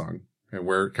on this song and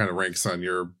where it kind of ranks on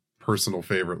your personal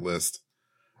favorite list,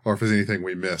 or if there's anything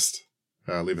we missed,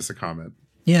 leave us a comment.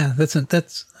 Yeah, that's an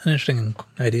interesting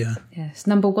idea. Yes,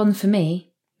 number one for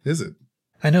me. Is it?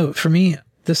 I know for me,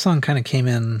 this song kind of came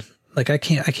in like I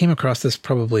came across this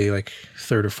probably like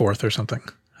third or fourth or something.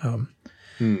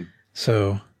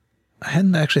 So I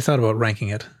hadn't actually thought about ranking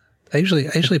it. I usually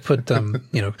put I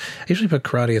usually put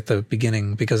Karate at the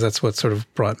beginning because that's what sort of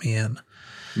brought me in.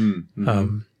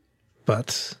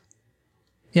 But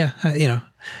yeah,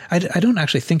 I don't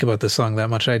actually think about this song that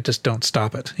much. I just don't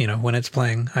stop it. When it's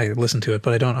playing, I listen to it,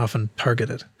 but I don't often target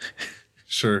it.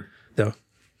 Sure. Though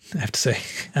I have to say,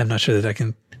 I'm not sure that I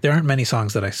can. There aren't many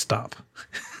songs that I stop.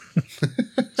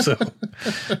 So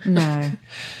No.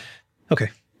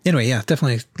 Okay. Anyway, yeah,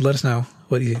 definitely let us know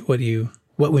what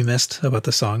we missed about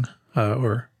the song.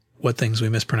 Or what things we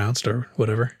mispronounced or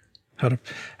whatever, how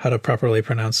to properly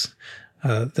pronounce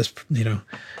this,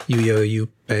 Yu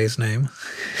Bei's name,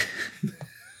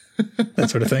 that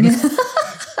sort of thing.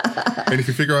 And if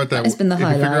you figure out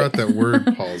that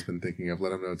word Paul's been thinking of,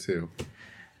 let him know too.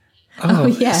 Oh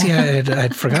yeah. See,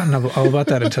 I'd forgotten all about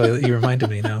that until you reminded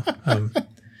me now.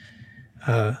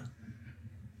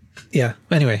 Yeah.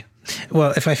 Anyway.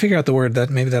 Well, if I figure out the word,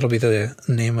 maybe that'll be the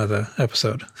name of the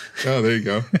episode. Oh, there you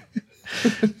go.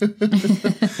 I'm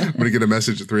going to get a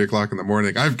message at 3:00 in the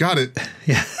morning. I've got it.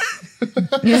 Yeah.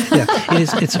 Yeah.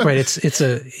 It's right. It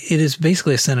is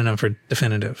basically a synonym for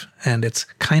definitive, and it's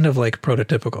kind of like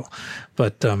prototypical,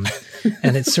 but,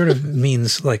 and it sort of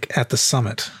means like at the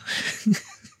summit.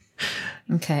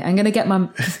 Okay, I'm going to get my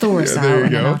thesaurus Yeah, there out you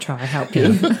and then go. I'll try to help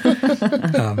you.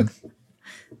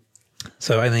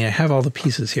 So I mean, I have all the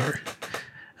pieces here.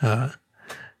 Yeah,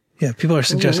 people are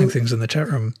suggesting things in the chat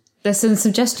room. There's some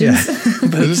suggestions. Yeah,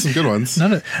 Those are some good ones.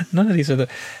 none of these are the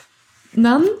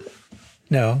None?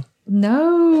 no.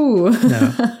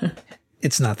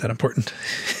 It's not that important.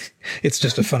 It's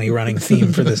just a funny running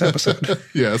theme for this episode.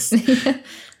 Yes.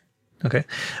 Okay.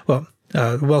 Well,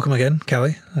 welcome again,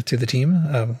 Callie, to the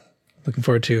team. Looking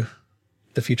forward to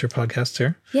the future podcasts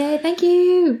here. Yay, thank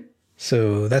you.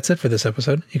 So that's it for this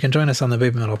episode. You can join us on the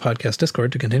Baby Metal Podcast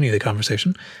Discord to continue the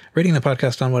conversation. Rating the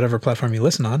podcast on whatever platform you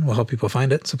listen on will help people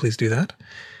find it, so please do that.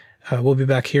 We'll be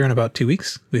back here in about 2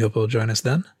 weeks. We hope you'll join us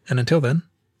then. And until then,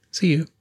 see you.